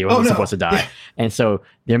entire city wasn't supposed to die. Yeah. And so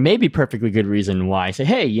there may be perfectly good reason why I say,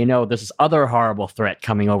 hey, you know, there's this other horrible threat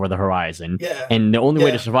coming over the horizon. Yeah. And the only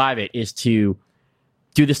way to survive it is to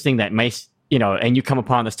do this thing that may, you know, and you come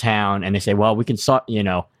upon this town and they say, well, we can,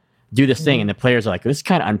 do this thing. And the players are like, this is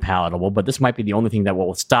kind of unpalatable, but this might be the only thing that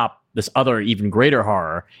will stop this other even greater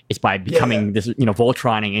horror is by becoming this, you know,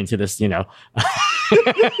 Voltroning into this, you know,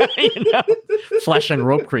 flesh and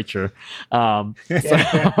rope creature for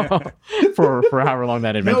however long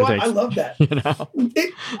that adventure takes. I love that. You know?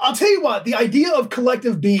 I'll tell you what, the idea of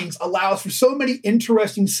collective beings allows for so many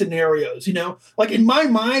interesting scenarios, you know, like in my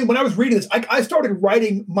mind, when I was reading this, I started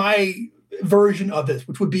writing my version of this,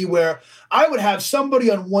 which would be where I would have somebody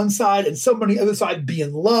on one side and somebody on the other side be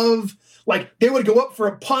in love. Like they would go up for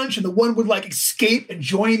a punch and the one would like escape and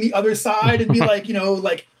join the other side and be like, you know,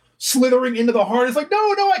 like slithering into the harness. Like, no,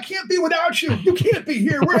 I can't be without you. You can't be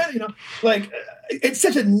here. We're, you know, like it's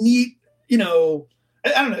such a neat, you know, I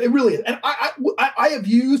don't know. It really is. And I have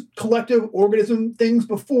used collective organism things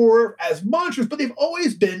before as monsters, but they've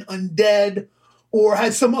always been undead or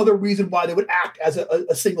had some other reason why they would act as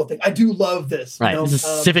a single thing. I do love this. Right. You know? This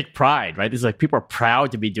is civic pride, right? This is like people are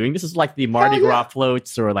proud to be doing this. Is like the Mardi Gras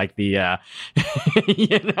floats or like the,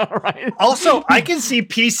 you know, right? Also, I can see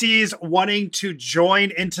PCs wanting to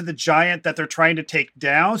join into the giant that they're trying to take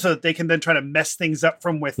down so that they can then try to mess things up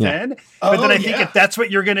from within. Yeah. But then I think if that's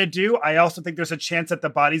what you're going to do, I also think there's a chance that the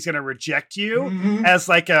body's going to reject you as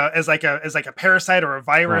like a parasite or a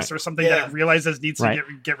virus or something that it realizes needs to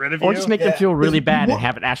get rid of you. Or just make them feel really bad and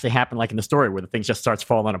have it actually happen like in the story where the thing just starts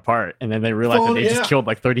falling apart and then they realize that they just killed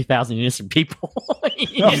like 30,000 innocent people.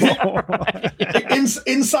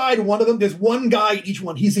 Inside one of them, there's one guy in each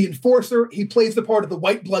one. He's the enforcer. He plays the part of the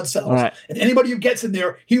white blood cells. Right. And anybody who gets in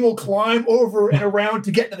there, he will climb over and around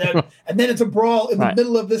to get to them. And then it's a brawl in the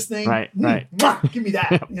middle of this thing. Give me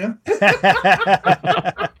that. You know?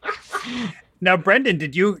 Now, Brendan,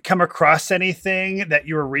 did you come across anything that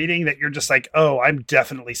you were reading that you're just like, oh, I'm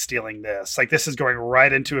definitely stealing this? Like, this is going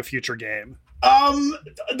right into a future game.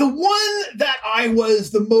 The one that I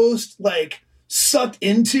was the most, like, sucked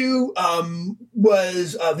into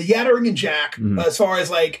was the Yattering and Jack, as far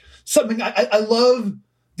as, like, something I love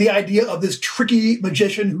the idea of this tricky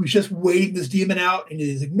magician who's just waiting this demon out and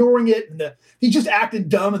he's ignoring it. And he's just acting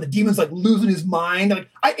dumb and the demon's like losing his mind. Like,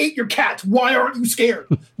 I ate your cats. Why aren't you scared?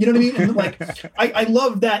 You know what I mean? And like, I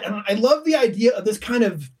love that. And I love the idea of this kind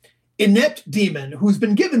of inept demon who's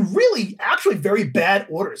been given really actually very bad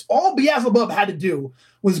orders. All Beelzebub had to do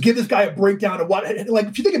was give this guy a breakdown of what, like,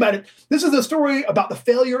 if you think about it, this is a story about the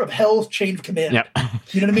failure of Hell's chain of command. Yep.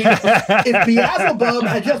 You know what I mean? If Beelzebub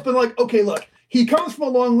had just been like, okay, look, he comes from a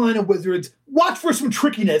long line of wizards. Watch for some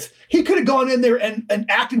trickiness. He could have gone in there and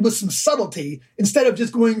acted with some subtlety instead of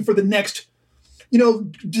just going for the next, you know,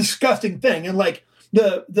 disgusting thing. And like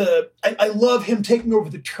I love him taking over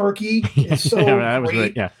the turkey. It's so that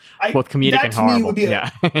great. Was both comedic and horrible.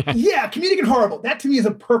 Comedic and horrible. That to me is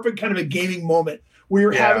a perfect kind of a gaming moment where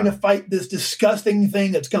you're having to fight this disgusting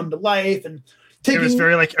thing that's come to life and taking. It was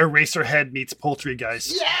very like Eraserhead meets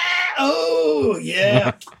Poultrygeist. Yeah. Oh,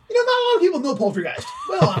 yeah. You know, not a lot of people know Poultrygeist.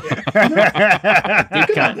 Well,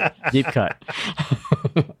 Deep cut.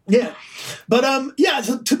 Yeah. But,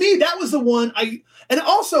 so to me, that was the one and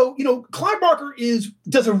also, you know, Clive Barker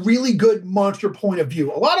does a really good monster point of view.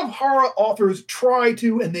 A lot of horror authors try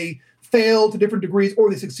to, and they fail to different degrees, or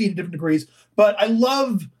they succeed to different degrees. But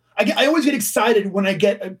I always get excited when I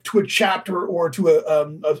get to a chapter or to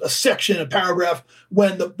a section, a paragraph,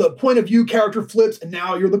 when the point of view character flips and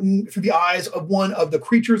now you're looking through the eyes of one of the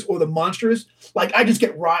creatures or the monsters. Like,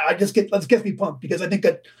 that gets me pumped because I think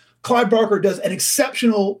that Clive Barker does an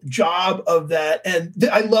exceptional job of that, and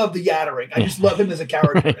I love the Yattering. I just love him as a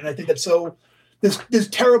character, and I think that's so. This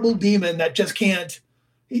terrible demon that just can't.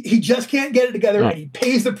 He just can't get it together, and he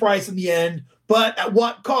pays the price in the end. But at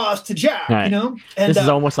what cost to Jack? Right. You know, and this is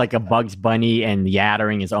almost like a Bugs Bunny, and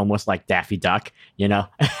Yattering is almost like Daffy Duck. You know.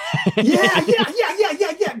 yeah,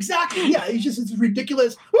 exactly. Yeah, he's just it's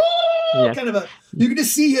ridiculous. Kind of a. You can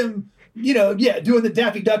just see him. You know, doing the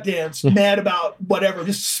Daffy Duck dance, mad about whatever,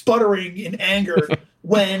 just sputtering in anger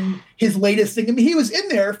when his latest thing. I mean, he was in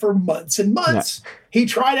there for months and months. Yeah. He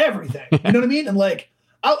tried everything. You know what I mean? And like,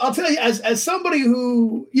 I'll tell you, as somebody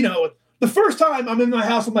who, you know, the first time I'm in my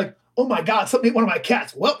house, I'm like, oh my God, something ate one of my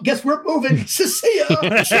cats. Well, guess we're moving. See ya.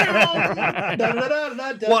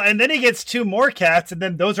 Well, and then he gets 2 more cats, and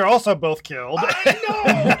then those are also both killed. I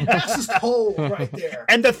know. That's just whole right there.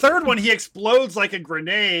 And the third one, he explodes like a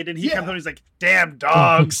grenade, and he comes home, he's like, damn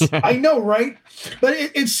dogs. I know, right? But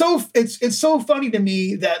it's so funny to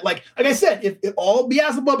me that, like I said, if all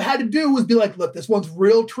Beelzebub had to do was be like, look, this one's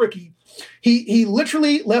real tricky. He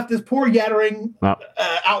literally left this poor Yattering out,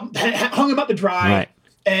 hung him out to dry. Right.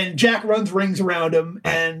 And Jack runs rings around him,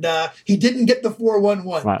 and he didn't get the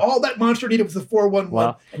 411. Right. All that monster needed was the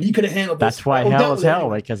 411, and he could have handled this. That's why hell is hell,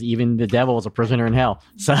 right? Because even the devil is a prisoner in hell.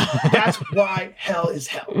 So that's why hell is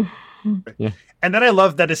hell. Yeah. And then I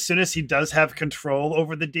love that as soon as he does have control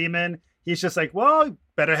over the demon, he's just like, well,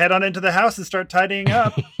 better head on into the house and start tidying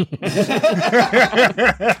up.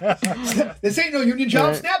 This ain't no union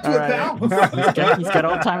job. Snap to it, pal. He's got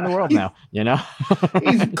all the time in the world now, you know?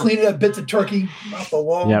 He's cleaning up bits of turkey off the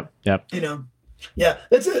wall. Yep. You know, yeah,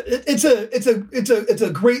 it's a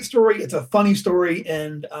great story. It's a funny story,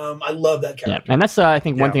 and I love that character. Yeah. And that's I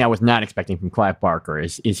think one thing I was not expecting from Clive Barker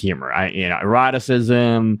is humor.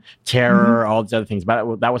 Eroticism, terror, all these other things.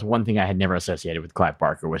 But that was one thing I had never associated with Clive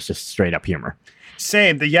Barker, was just straight up humor.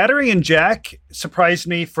 Same. The Yattering and Jack surprised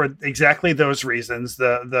me for exactly those reasons.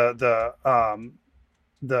 I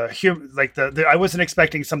wasn't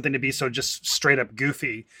expecting something to be so just straight up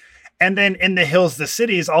goofy. And then In the Hills, the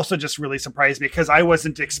Cities also just really surprised me because I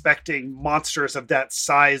wasn't expecting monsters of that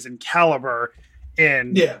size and caliber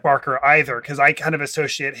in Barker either, because I kind of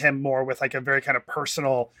associate him more with like a very kind of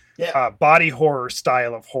personal body horror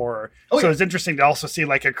style of horror. So it's interesting to also see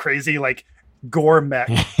like a crazy like gore mech.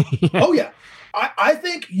 Oh yeah. I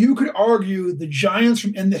think you could argue the giants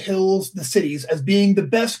from In the Hills, the Cities, as being the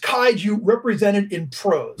best kaiju represented in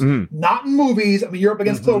prose, not in movies. I mean, you're up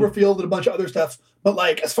against Cloverfield and a bunch of other stuff, but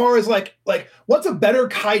like as far as like what's a better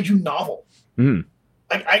kaiju novel?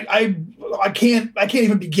 I can't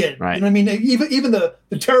even begin. Right. You know what I mean? Even the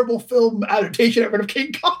terrible film adaptation I read of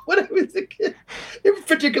King Kong when I was a kid, it was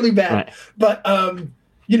particularly bad. Right. But I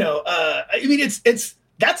mean, it's.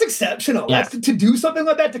 That's exceptional. Yeah. That's to do something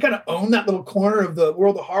like that, to kind of own that little corner of the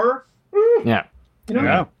world of horror. Yeah. You know?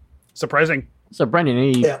 Yeah. Surprising. So, Brendan,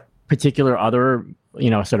 any particular other,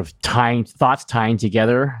 sort of thoughts tying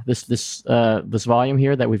together this volume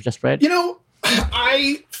here that we've just read? You know,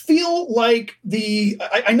 I feel like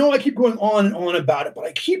I know I keep going on and on about it, but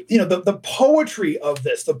I keep, the poetry of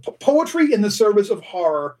this, the poetry in the service of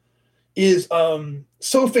horror is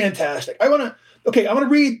so fantastic. I want to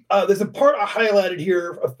read, there's a part I highlighted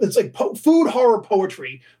here. It's like food horror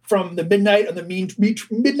poetry from the Midnight on the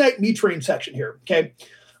Midnight Meat Train section here. Okay.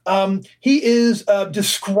 He is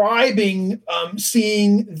describing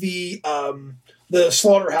seeing the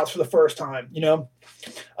slaughterhouse for the first time,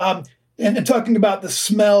 and talking about the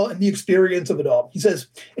smell and the experience of it all. He says,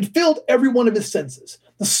 it filled every one of his senses.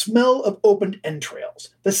 The smell of opened entrails,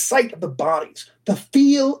 the sight of the bodies, the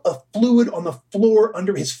feel of fluid on the floor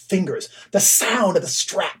under his fingers, the sound of the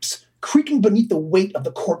straps creaking beneath the weight of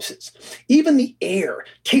the corpses, even the air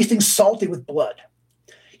tasting salty with blood.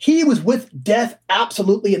 He was with death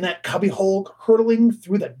absolutely in that cubbyhole, hurtling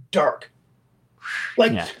through the dark.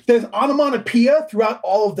 There's onomatopoeia throughout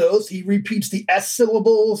all of those. He repeats the S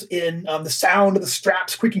syllables in the sound of the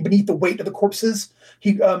straps creaking beneath the weight of the corpses.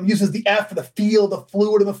 He uses the F for the feel, the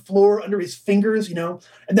fluid on the floor under his fingers, and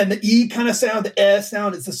then the E kind of sound, the S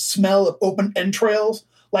sound is the smell of open entrails.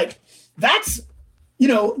 Like that's,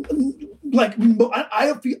 I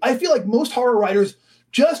feel like most horror writers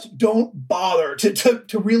just don't bother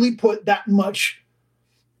to really put that much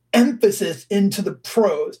emphasis into the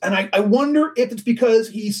prose. And I wonder if it's because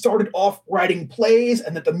he started off writing plays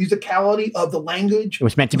and that the musicality of the language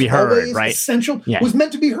was meant to be heard, right? Essential. Was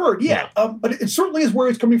meant to be heard. Yeah. But it certainly is where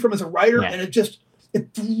he's coming from as a writer. And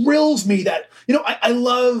it thrills me that, I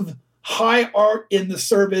love high art in the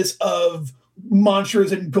service of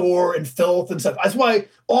monsters and gore and filth and stuff. That's why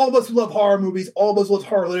all of us who love horror movies, all of us who love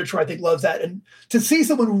horror literature, I think loves that. And to see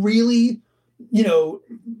someone really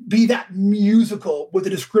be that musical with a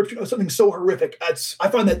description of something so horrific. I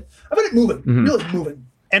find it moving, really moving.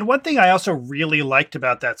 And one thing I also really liked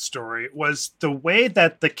about that story was the way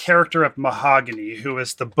that the character of Mahogany, who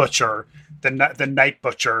is the butcher, the night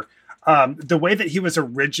butcher, the way that he was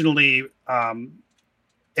originally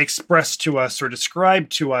expressed to us or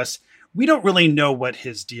described to us, we don't really know what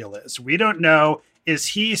his deal is. We don't know, is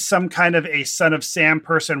he some kind of a Son of Sam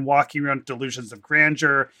person walking around delusions of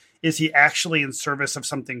grandeur? Is he actually in service of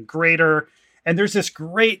something greater? And there's this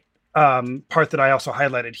great part that I also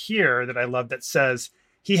highlighted here that I love that says,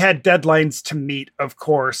 he had deadlines to meet, of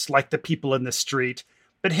course, like the people in the street,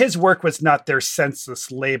 but his work was not their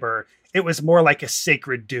senseless labor. It was more like a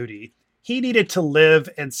sacred duty. He needed to live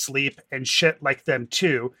and sleep and shit like them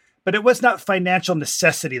too, but it was not financial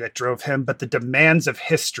necessity that drove him, but the demands of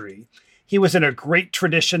history. He was in a great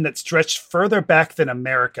tradition that stretched further back than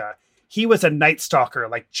America. He was a night stalker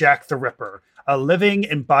like Jack the Ripper, a living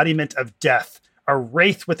embodiment of death, a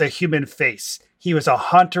wraith with a human face. He was a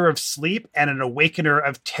haunter of sleep and an awakener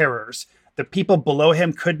of terrors. The people below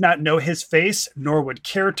him could not know his face, nor would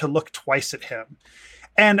care to look twice at him.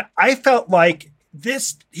 And I felt like I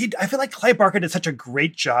feel like Clive Barker did such a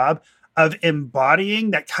great job of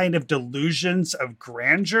embodying that kind of delusions of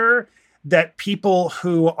grandeur that people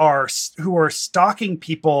who are stalking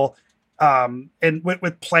people and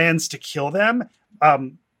with plans to kill them,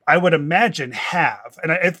 I would imagine have.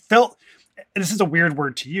 And it felt, and this is a weird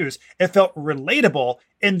word to use, it felt relatable.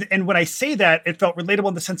 And when I say that, it felt relatable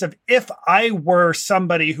in the sense of, if I were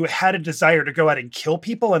somebody who had a desire to go out and kill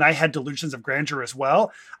people and I had delusions of grandeur as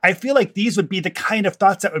well, I feel like these would be the kind of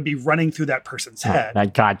thoughts that would be running through that person's head.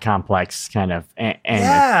 That God complex kind of, and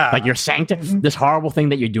yeah. like this horrible thing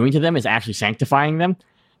that you're doing to them is actually sanctifying them,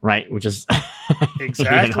 right? Which is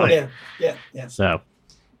exactly. Yeah. So.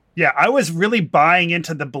 Yeah, I was really buying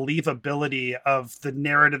into the believability of the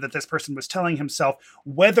narrative that this person was telling himself,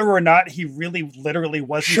 whether or not he really literally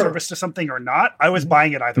was in service to something or not. I was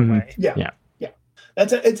buying it either way. Yeah.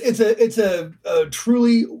 It's a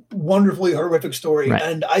truly wonderfully horrific story, right.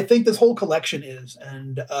 And I think this whole collection is.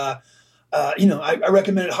 And I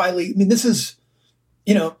recommend it highly. I mean, this is,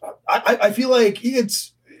 I feel like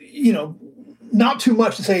it's, not too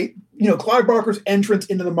much to say. Clive Barker's entrance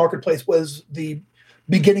into the marketplace was the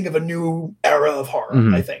beginning of a new era of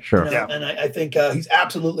horror, I think. Sure. And I think he's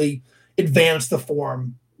absolutely advanced the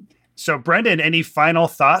form. So, Brendan, any final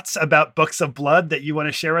thoughts about Books of Blood that you want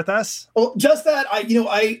to share with us? Well, just that I've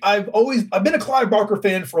been a Clive Barker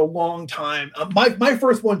fan for a long time. My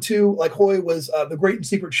first one too, like Hoy, was The Great and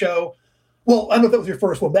Secret Show. Well, I don't know if that was your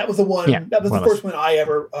first one. That was the one. Yeah, that was the first one I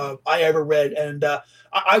ever read, and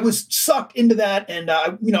I was sucked into that. And I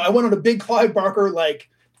went on a big Clive Barker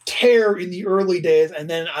tear in the early days, and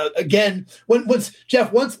then again, once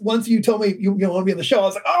you told me you want to be on the show, I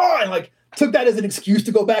was like, oh, and took that as an excuse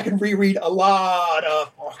to go back and reread a lot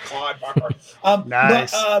of Clive Barker.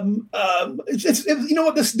 Nice. But,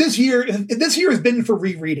 it's this year has been for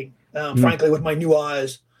rereading, frankly, with my new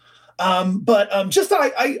eyes. Just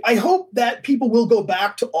I hope that people will go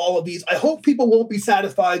back to all of these. I hope people won't be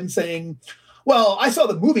satisfied in saying, well, I saw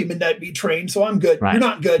the movie Midnight Meat Train, so I'm good. Right. You're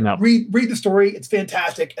not good. No. Read the story. It's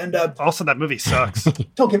fantastic. And also, that movie sucks.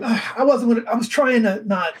 Okay, I was trying to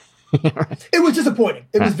not. It was disappointing.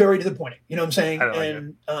 It was very disappointing. You know what I'm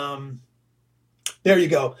saying? There you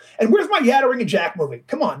go. And where's my Yattering and Jack movie?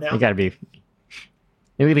 Come on now. You got to be.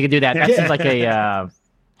 Maybe we could do that. That seems like a.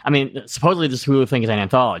 Supposedly this Hulu thing is an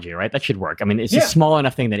anthology, right? That should work. I mean, it's a small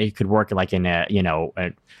enough thing that it could work in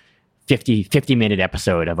a 50-minute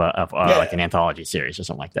episode of an anthology series or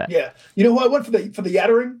something like that. Yeah. You know who I want for the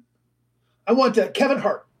Yattering? I want Kevin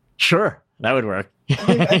Hart. Sure. That would work. You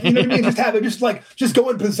know what I mean? Just have it just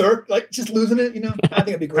going berserk, just losing it, I think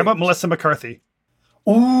it'd be great. How about Melissa McCarthy?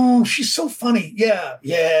 Oh, she's so funny.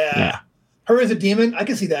 Yeah. Her as a demon, I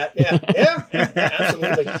can see that. Yeah,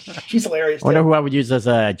 absolutely. She's hilarious. I wonder who I would use as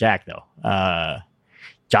Jack, though.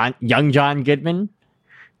 Young John Goodman,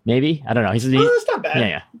 maybe? I don't know. It's not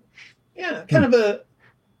bad. Yeah, kind of a...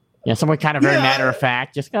 Yeah, someone kind of very matter of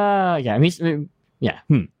fact. Just,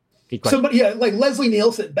 Somebody, like Leslie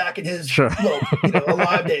Nielsen back in his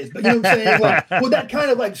alive days. But you know what I'm saying? With that kind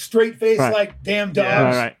of straight face, damn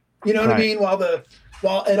dogs. Right. You know what I mean? While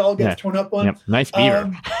it all gets torn up on. Yep. Nice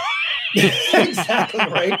beaver. Exactly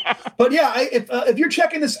right. But if you're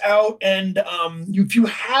checking this out and if you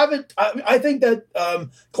haven't, I think that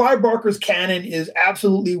Clive Barker's canon is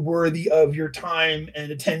absolutely worthy of your time and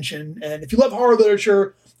attention. And if you love horror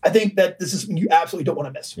literature, I think that this is something you absolutely don't want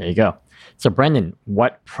to miss. There you go. So, Brendan,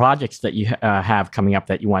 what projects that you have coming up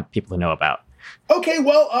that you want people to know about? Okay,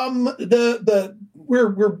 well, we're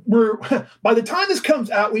by the time this comes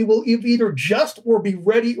out, we will either just or be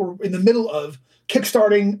ready or in the middle of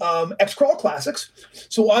kickstarting X-Crawl Classics.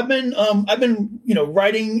 So I've been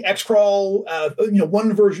writing X-Crawl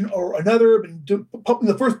one version or another.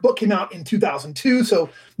 The first book came out in 2002, so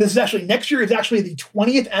this is actually next year is actually the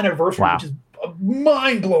 20th anniversary, Wow. which is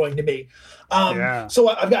mind blowing to me. So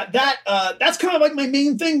I've got that. That's kind of like my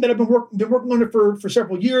main thing that I've been working on it for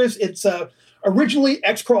several years. It's originally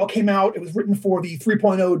X-Crawl came out. It was written for the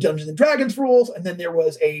 3.0 Dungeons and Dragons rules, and then there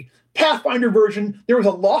was a Pathfinder version. There was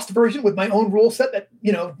a lost version with my own rule set that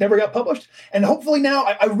never got published. And hopefully now,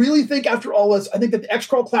 I really think after all this, I think that the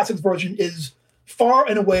X-Crawl Classics version is far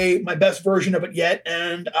and away my best version of it yet.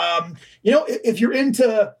 And if you're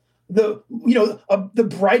into the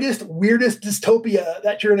brightest, weirdest dystopia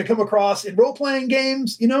that you're going to come across in role-playing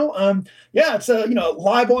games, it's a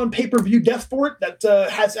live on pay-per-view death sport that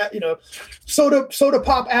has soda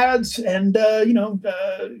pop ads, and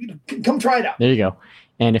come try it out. There you go.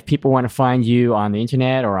 And if people want to find you on the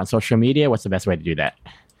internet or on social media, what's the best way to do that?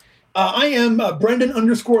 I am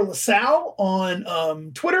Brendan_LaSalle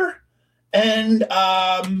on Twitter, and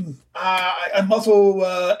I'm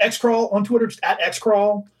also X-Crawl on Twitter, just at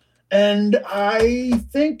X-Crawl. And I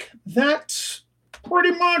think that's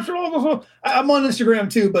pretty much all. I'm on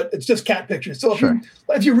Instagram too, but it's just cat pictures. So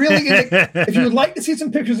if you really, if you would like to see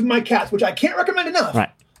some pictures of my cats, which I can't recommend enough,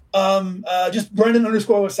 right? Just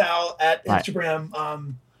Brendan_LaSalle at Instagram.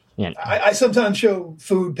 Right. I sometimes show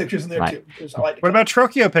food pictures in there too. Because I like to what about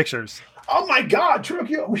Trokio pictures? Oh my God,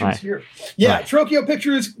 Trokio! I wish he was here. Yeah, Trokio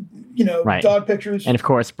pictures. Dog pictures. And of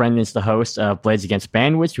course, Brendan's the host of Blades Against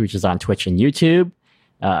Bandwidth, which is on Twitch and YouTube.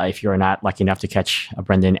 If you're not lucky enough to catch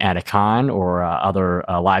Brendan at a con or other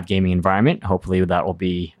live gaming environment, hopefully that will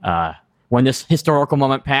be when this historical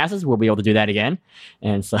moment passes, we'll be able to do that again.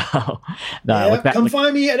 And so, come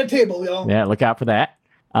find me at a table, y'all. Yeah, look out for that.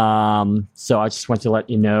 So I just want to let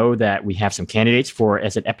you know that we have some candidates for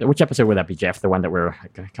which episode would that be, Jeff? The one that we're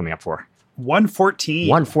coming up for. 114.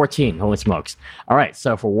 114. Holy smokes. All right.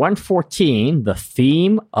 So for 114, the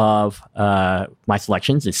theme of my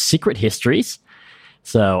selections is secret histories.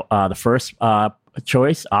 So the first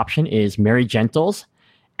choice option is Mary Gentle's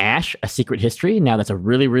Ash, A Secret History. Now, that's a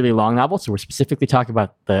really, really long novel, so we're specifically talking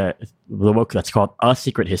about the book that's called A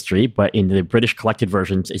Secret History, but in the British collected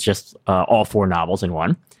versions, it's just all 4 novels in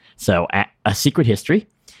one. So A Secret History.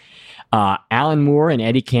 Alan Moore and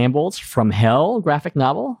Eddie Campbell's From Hell graphic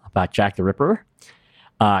novel about Jack the Ripper.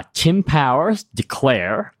 Tim Powers'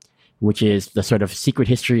 Declare, which is the sort of secret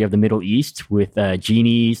history of the Middle East with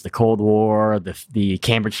genies, the Cold War, the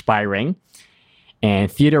Cambridge spy ring.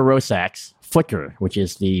 And Theodore Roszak's Flicker, which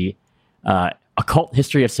is the occult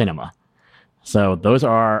history of cinema. So those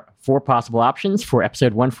are 4 possible options for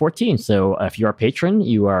episode 114. So if you're a patron,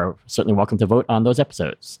 you are certainly welcome to vote on those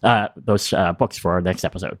episodes, those books for our next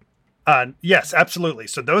episode. Yes, absolutely.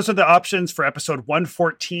 So those are the options for episode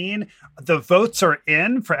 114. The votes are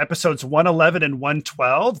in for episodes 111 and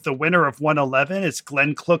 112. The winner of 111 is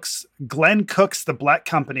Glenn Cook's The Black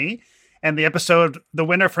Company. And the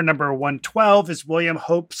winner for number 112 is William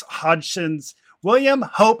Hope Hodgson's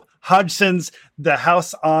The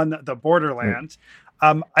House on the Borderland.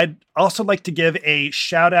 I'd also like to give a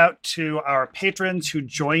shout out to our patrons who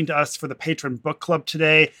joined us for the Patron Book Club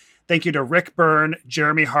today. Thank you to Rick Byrne,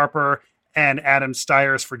 Jeremy Harper, and Adam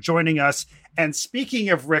Stiers for joining us. And speaking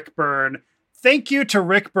of Rick Byrne, thank you to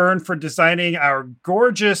Rick Byrne for designing our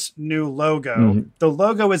gorgeous new logo. Mm-hmm. The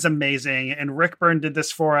logo is amazing, and Rick Byrne did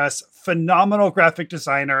this for us. Phenomenal graphic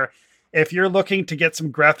designer. If you're looking to get some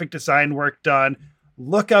graphic design work done,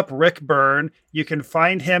 look up Rick Byrne. You can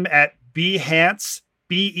find him at Behance,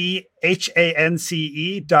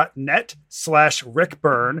 BEHANCE.net/Rick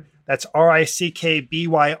Byrne. That's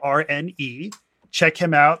RICKBYRNE. Check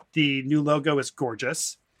him out. The new logo is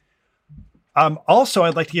gorgeous. Also,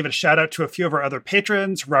 I'd like to give a shout out to a few of our other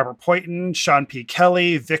patrons: Robert Poyton, Sean P.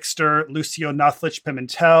 Kelly, Vixter, Lucio Nothlich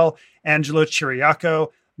Pimentel, Angelo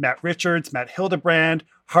Chiriaco, Matt Richards, Matt Hildebrand,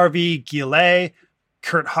 Harvey Gillet,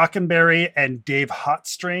 Kurt Hockenberry, and Dave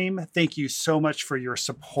Hotstream. Thank you so much for your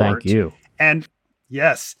support. Thank you. And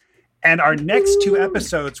yes, and our next 2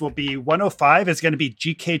 episodes will be 105 is going to be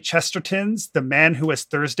G.K. Chesterton's The Man Who Was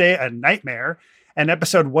Thursday, A Nightmare. And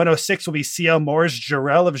episode 106 will be C.L. Moore's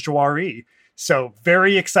Jarell of Joiry. So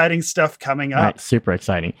very exciting stuff coming up. Right, super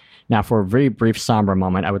exciting. Now, for a very brief somber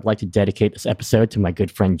moment, I would like to dedicate this episode to my good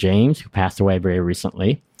friend James, who passed away very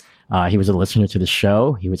recently. He was a listener to the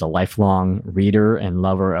show. He was a lifelong reader and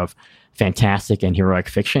lover of fantastic and heroic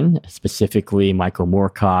fiction, specifically Michael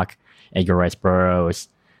Moorcock, Edgar Rice Burroughs,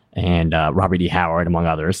 and Robert E. Howard, among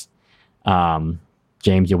others.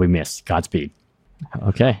 James, you'll be missed. Godspeed.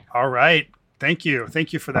 Okay. All right. Thank you.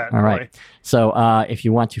 Thank you for that. All right. Roy. So if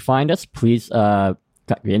you want to find us, please get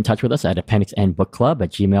in touch with us at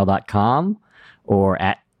appendixnbookclub@gmail.com or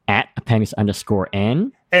at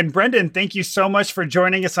appendix_n. And Brendan, thank you so much for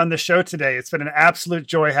joining us on the show today. It's been an absolute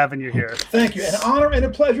joy having you here. Thank you. An honor and a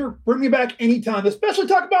pleasure. Bring me back anytime, especially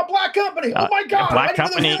talk about Black Company. Oh my God. Black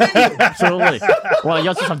Company. Absolutely. Well,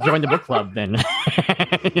 you'll just have to join the book club then.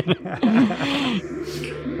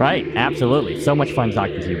 Right. Absolutely. So much fun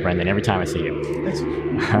talking to you, Brendan, every time I see you. Thanks.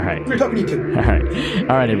 All right. Great talking to you too. All right.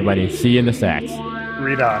 All right, everybody. See you in the stacks.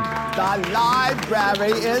 Read on. The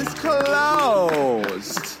library is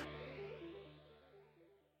closed.